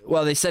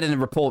 well, they said in the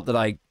report that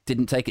I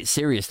didn't take it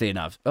seriously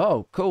enough.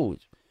 Oh, cool.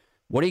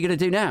 What are you going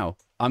to do now?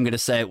 I'm going to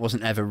say it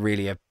wasn't ever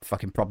really a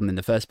fucking problem in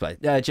the first place.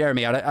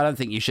 Jeremy, I don't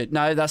think you should.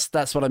 No,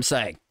 that's what I'm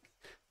saying.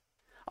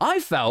 I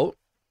felt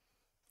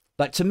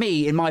like, to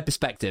me, in my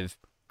perspective,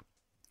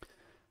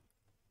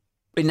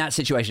 in that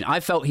situation. I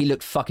felt he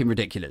looked fucking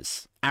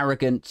ridiculous.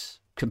 Arrogant,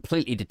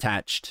 completely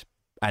detached,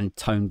 and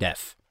tone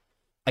deaf.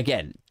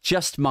 Again,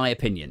 just my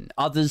opinion.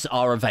 Others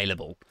are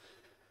available.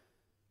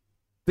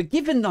 But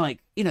given, like,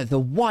 you know, the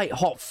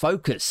white-hot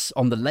focus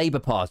on the Labour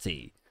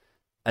Party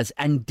as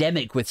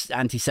endemic with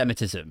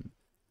anti-Semitism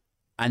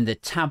and the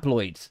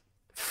tabloid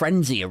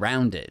frenzy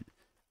around it,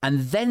 and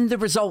then the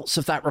results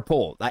of that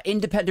report, that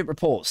independent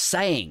report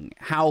saying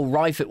how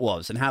rife it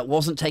was and how it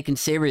wasn't taken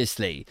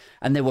seriously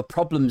and there were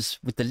problems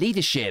with the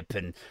leadership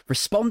and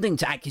responding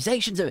to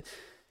accusations of it,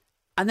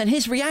 and then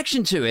his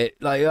reaction to it,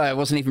 like, oh, it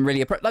wasn't even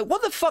really like,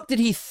 what the fuck did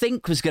he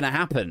think was going to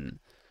happen?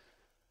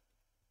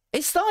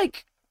 It's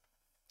like,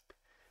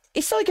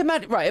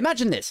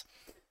 imagine this.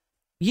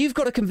 You've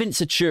got to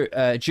convince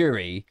a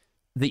jury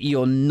that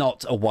you're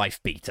not a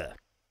wife beater,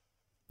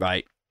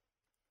 right?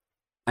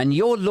 And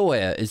your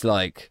lawyer is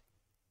like,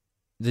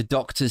 the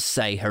doctors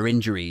say her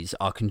injuries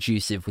are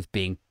conducive with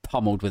being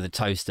pummeled with a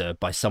toaster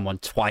by someone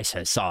twice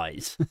her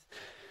size.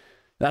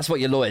 That's what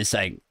your lawyer's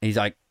saying. He's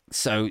like,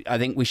 so I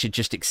think we should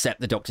just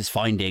accept the doctor's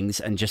findings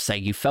and just say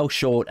you fell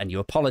short and you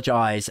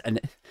apologize.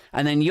 And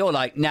then you're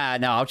like, no,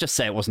 I'll just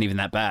say it wasn't even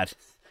that bad.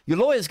 Your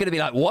lawyer's going to be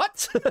like,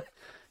 what?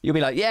 You'll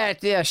be like,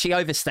 yeah, she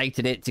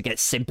overstated it to get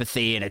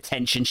sympathy and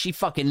attention. She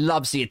fucking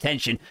loves the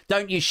attention.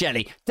 Don't you,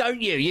 Shelley? Don't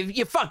you?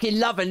 You're fucking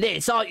loving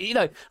this, aren't you? You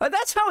know, like,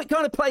 that's how it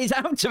kind of plays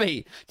out to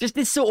me. Just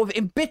this sort of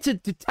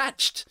embittered,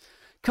 detached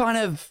kind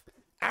of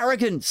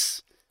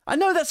arrogance. I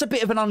know that's a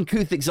bit of an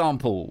uncouth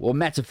example or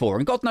metaphor.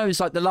 And God knows,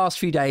 like, the last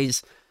few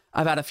days,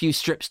 I've had a few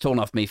strips torn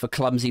off me for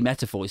clumsy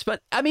metaphors.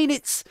 But, I mean,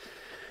 it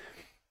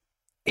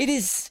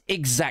is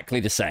exactly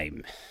the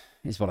same,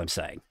 is what I'm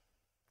saying.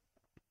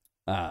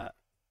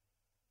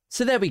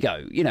 So there we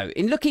go. You know,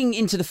 in looking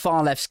into the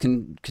far left's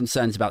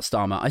concerns about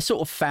Starmer, I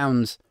sort of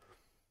found...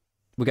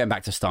 We're going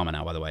back to Starmer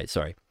now, by the way.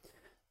 Sorry.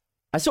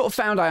 I sort of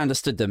found I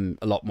understood them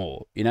a lot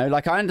more. You know,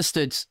 like I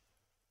understood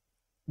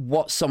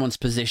what someone's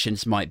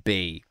positions might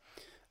be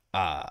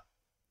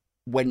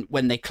when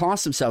they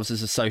class themselves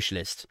as a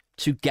socialist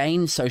to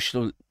gain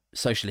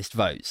socialist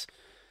votes.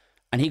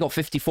 And he got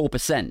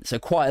 54%, so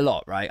quite a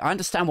lot, right? I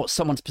understand what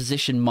someone's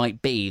position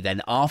might be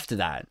then after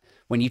that,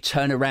 when you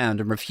turn around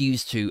and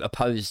refuse to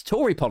oppose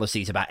Tory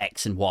policies about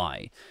X and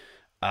Y.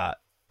 I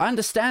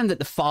understand that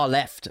the far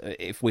left,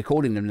 if we're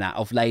calling them that,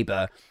 of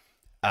Labour,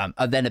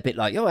 are then a bit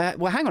like, oh,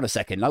 well, hang on a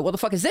second. Like, what the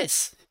fuck is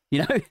this? You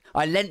know,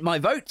 I lent my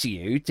vote to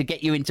you to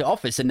get you into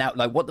office, and now,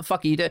 like, what the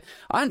fuck are you doing?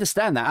 I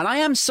understand that. And I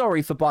am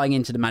sorry for buying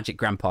into the Magic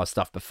Grandpa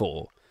stuff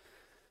before.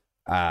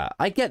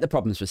 I get the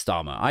problems with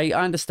Starmer. I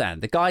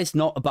understand. The guy's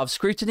not above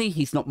scrutiny.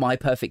 He's not my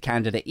perfect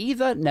candidate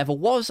either. Never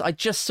was. I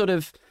just sort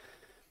of...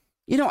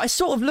 You know, I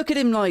sort of look at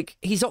him like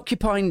he's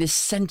occupying this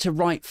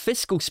centre-right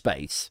fiscal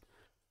space,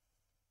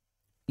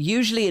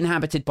 usually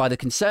inhabited by the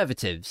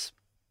Conservatives,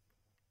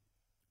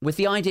 with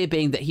the idea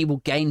being that he will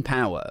gain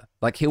power.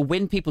 Like, he'll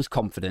win people's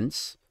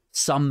confidence,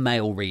 some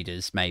male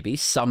readers maybe,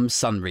 some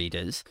Sun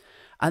readers,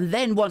 and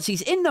then once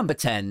he's in number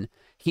 10,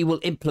 he will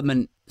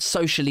implement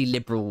socially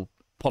liberal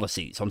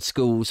policies on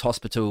schools,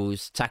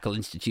 hospitals, tackle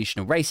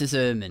institutional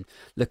racism, and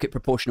look at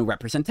proportional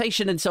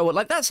representation and so on.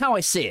 Like, that's how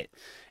I see it.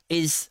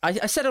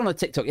 I said on a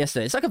TikTok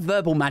yesterday, it's like a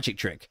verbal magic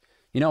trick,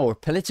 you know, or a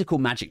political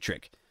magic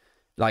trick.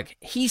 Like,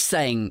 he's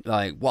saying,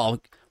 like,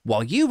 while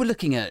you were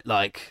looking at,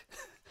 like,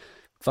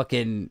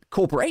 fucking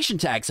corporation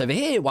tax over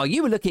here, while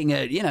you were looking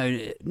at, you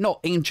know, not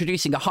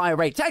introducing a higher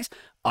rate tax,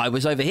 I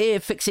was over here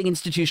fixing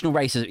institutional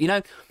racism. You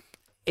know,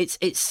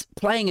 it's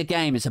playing a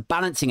game. It's a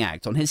balancing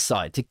act on his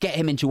side to get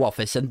him into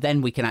office, and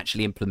then we can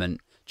actually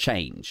implement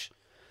change.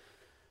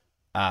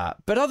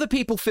 But other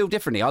people feel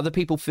differently. Other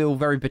people feel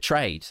very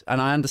betrayed, and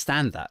I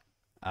understand that.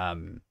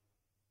 And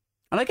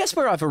I guess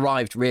where I've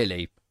arrived,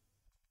 really,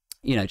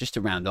 you know, just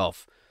to round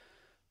off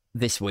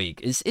this week,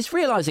 is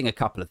realising a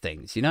couple of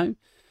things, you know?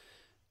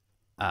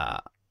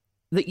 That,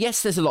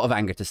 yes, there's a lot of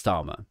anger to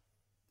Starmer.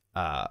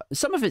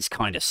 Some of it's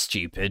kind of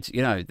stupid,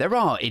 you know. There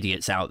are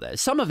idiots out there.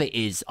 Some of it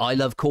is, I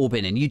love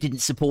Corbyn and you didn't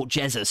support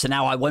Jezza, so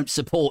now I won't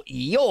support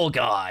your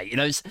guy. You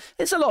know,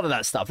 it's a lot of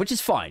that stuff, which is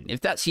fine. If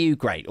that's you,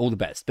 great, all the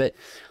best. But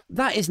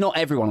that is not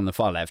everyone on the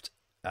far left.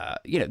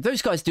 You know,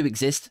 those guys do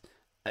exist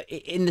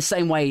in the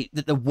same way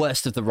that the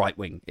worst of the right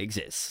wing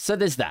exists. So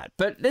there's that.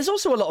 But there's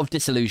also a lot of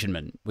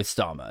disillusionment with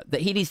Starmer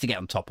that he needs to get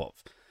on top of.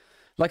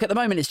 Like, at the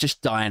moment, it's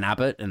just Diane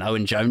Abbott and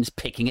Owen Jones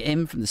picking at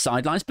him from the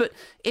sidelines. But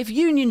if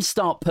unions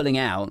start pulling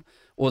out,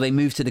 or they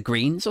move to the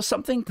Greens or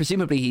something,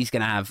 presumably he's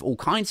going to have all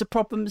kinds of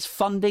problems,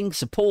 funding,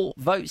 support,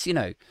 votes, you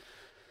know.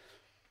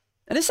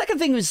 And the second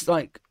thing was,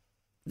 like,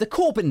 the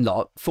Corbyn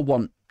lot, for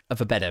want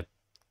of a better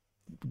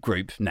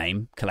group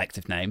name,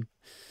 collective name.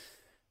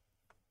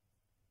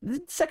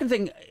 The second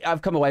thing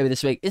I've come away with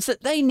this week is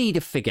that they need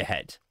a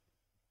figurehead.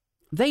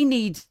 They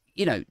need,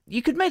 you know,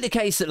 you could make the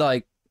case that,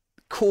 like,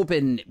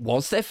 Corbyn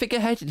was their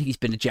figurehead and he's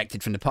been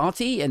ejected from the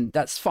party, and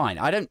that's fine.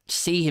 I don't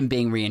see him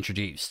being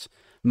reintroduced,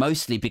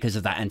 mostly because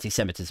of that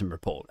anti-Semitism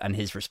report and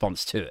his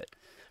response to it.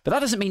 But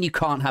that doesn't mean you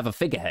can't have a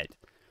figurehead.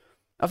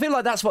 I feel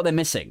like that's what they're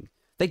missing.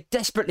 They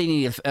desperately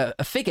need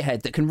a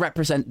figurehead that can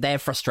represent their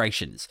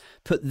frustrations,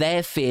 put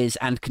their fears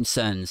and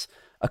concerns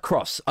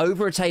across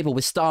over a table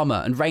with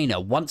Starmer and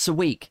Rayner once a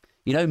week.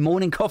 You know,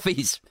 morning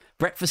coffees,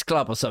 breakfast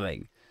club or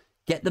something.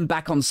 Get them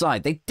back on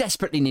side. They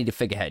desperately need a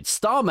figurehead.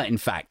 Starmer, in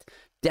fact,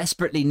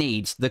 desperately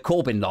needs the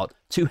Corbyn lot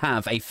to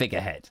have a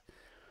figurehead.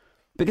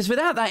 Because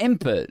without that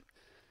input,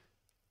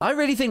 I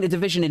really think the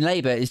division in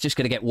Labour is just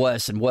going to get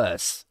worse and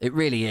worse. It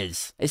really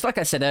is. It's like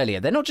I said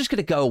earlier, they're not just going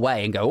to go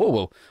away and go, oh,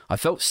 well, I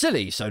felt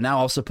silly, so now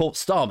I'll support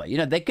Starmer. You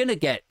know, they're going to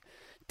get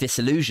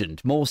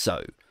disillusioned more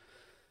so.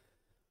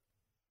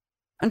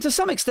 And to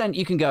some extent,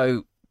 you can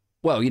go,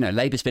 well, you know,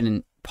 Labour's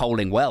been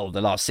polling well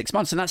the last 6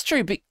 months, and that's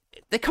true, but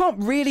they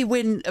can't really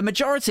win a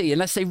majority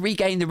unless they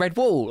regain the Red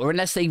Wall or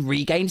unless they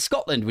regain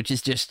Scotland, which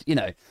is just, you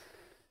know,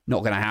 not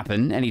going to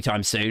happen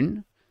anytime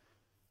soon.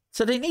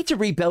 So they need to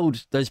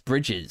rebuild those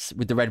bridges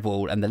with the Red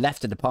Wall and the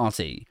left of the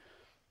party.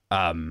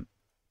 Unless,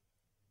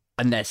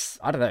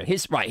 I don't know,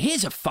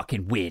 here's a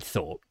fucking weird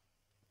thought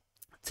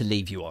to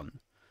leave you on.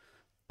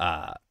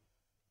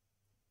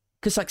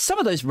 Because, like, some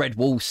of those Red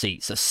Wall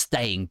seats are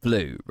staying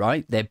blue,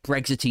 right? They're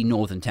Brexity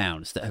northern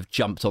towns that have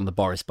jumped on the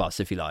Boris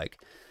bus, if you like.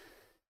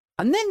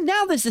 And then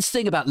now there's this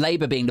thing about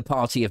Labour being the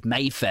party of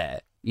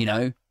Mayfair, you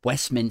know?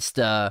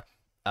 Westminster.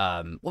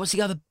 What was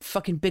the other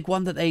fucking big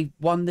one that they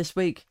won this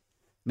week?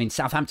 I mean,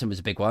 Southampton was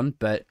a big one,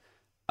 but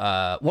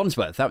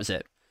Wandsworth, that was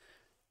it.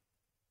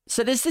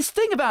 So there's this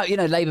thing about, you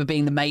know, Labour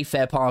being the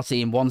Mayfair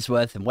party in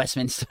Wandsworth and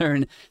Westminster.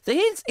 And so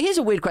here's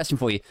a weird question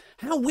for you.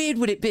 How weird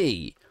would it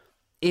be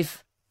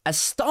if, as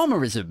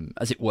Starmerism,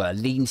 as it were,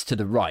 leans to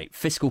the right,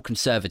 fiscal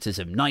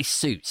conservatism, nice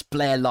suits,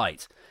 Blair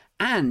light,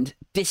 and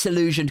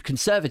disillusioned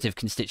Conservative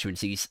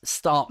constituencies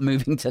start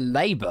moving to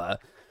Labour?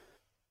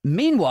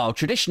 Meanwhile,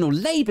 traditional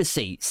Labour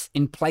seats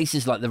in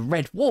places like the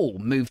Red Wall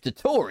move to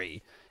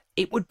Tory.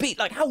 It would be,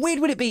 like, how weird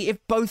would it be if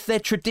both their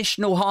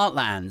traditional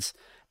heartlands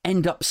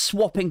end up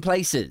swapping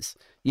places?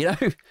 You know,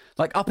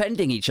 like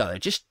upending each other.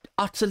 Just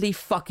utterly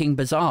fucking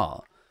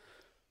bizarre.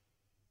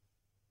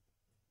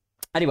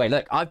 Anyway,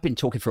 look, I've been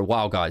talking for a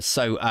while, guys,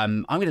 so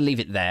I'm going to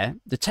leave it there.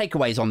 The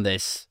takeaways on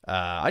this,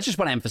 I just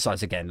want to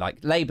emphasise again, like,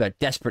 Labour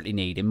desperately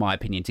need, in my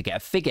opinion, to get a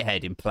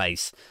figurehead in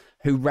place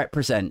who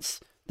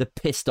represents the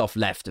pissed off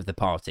left of the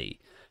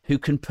party, who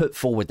can put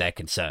forward their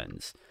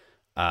concerns.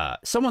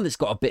 Someone that's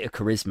got a bit of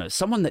charisma,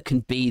 someone that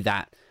can be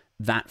that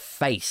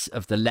face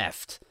of the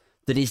left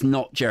that is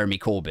not Jeremy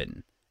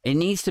Corbyn. It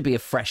needs to be a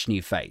fresh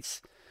new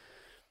face.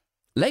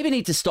 Labour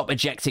need to stop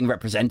ejecting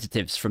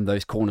representatives from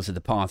those corners of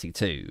the party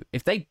too.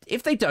 If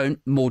they don't,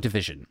 more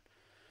division.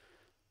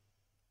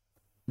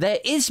 There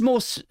is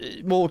more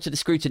to the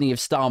scrutiny of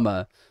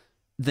Starmer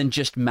than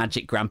just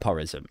magic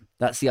grandpaism.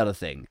 That's the other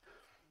thing.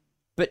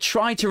 But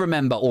try to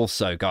remember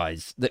also,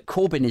 guys, that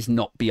Corbyn is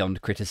not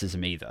beyond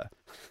criticism either.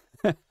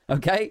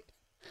 Okay?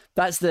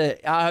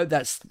 I hope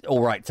that's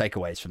all right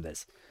takeaways from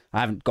this. I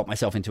haven't got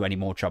myself into any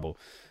more trouble.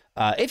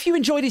 If you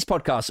enjoy these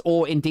podcasts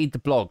or indeed the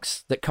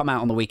blogs that come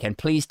out on the weekend,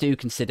 please do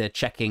consider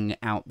checking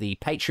out the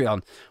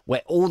Patreon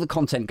where all the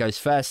content goes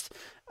first.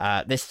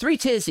 There's 3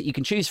 tiers that you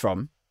can choose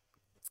from.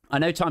 I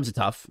know times are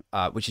tough,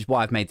 which is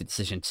why I've made the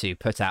decision to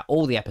put out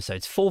all the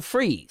episodes for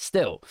free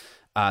still.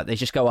 They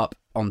just go up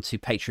onto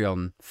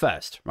Patreon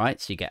first,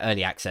 right? So you get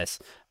early access.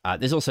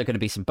 There's also going to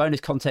be some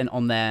bonus content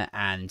on there.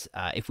 And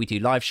if we do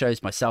live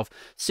shows, myself,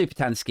 Super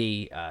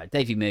Tansky,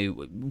 Davey Moo,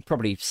 we'll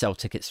probably sell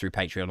tickets through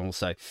Patreon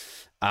also.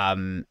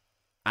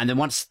 And then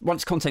once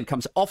content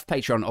comes off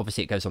Patreon,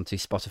 obviously it goes on to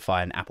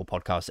Spotify and Apple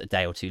Podcasts a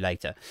day or 2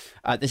 later.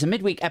 There's a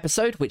midweek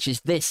episode, which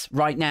is this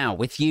right now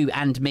with you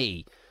and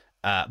me,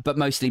 but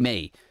mostly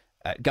me.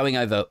 Going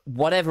over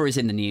whatever is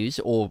in the news,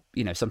 or,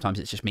 you know, sometimes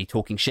it's just me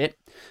talking shit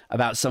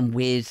about some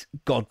weird,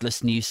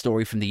 godless news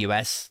story from the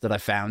US that I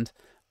found.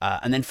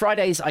 And then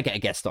Fridays, I get a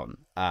guest on.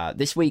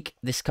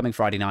 This coming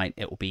Friday night,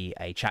 it will be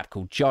a chap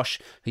called Josh,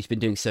 who's been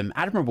doing some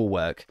admirable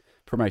work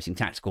promoting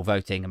tactical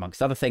voting,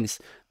 amongst other things.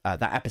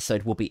 That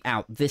episode will be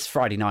out this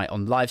Friday night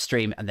on live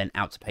stream and then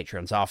out to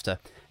Patreons after.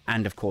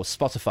 And, of course,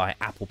 Spotify,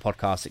 Apple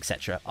Podcasts,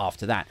 etc.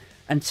 after that.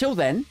 Until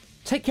then,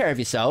 take care of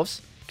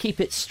yourselves. Keep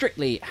it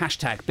strictly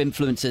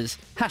 #Bimfluencers,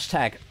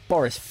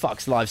 #Boris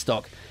fucks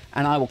livestock,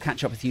 and I will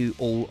catch up with you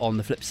all on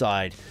the flip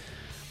side.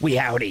 We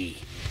howdy.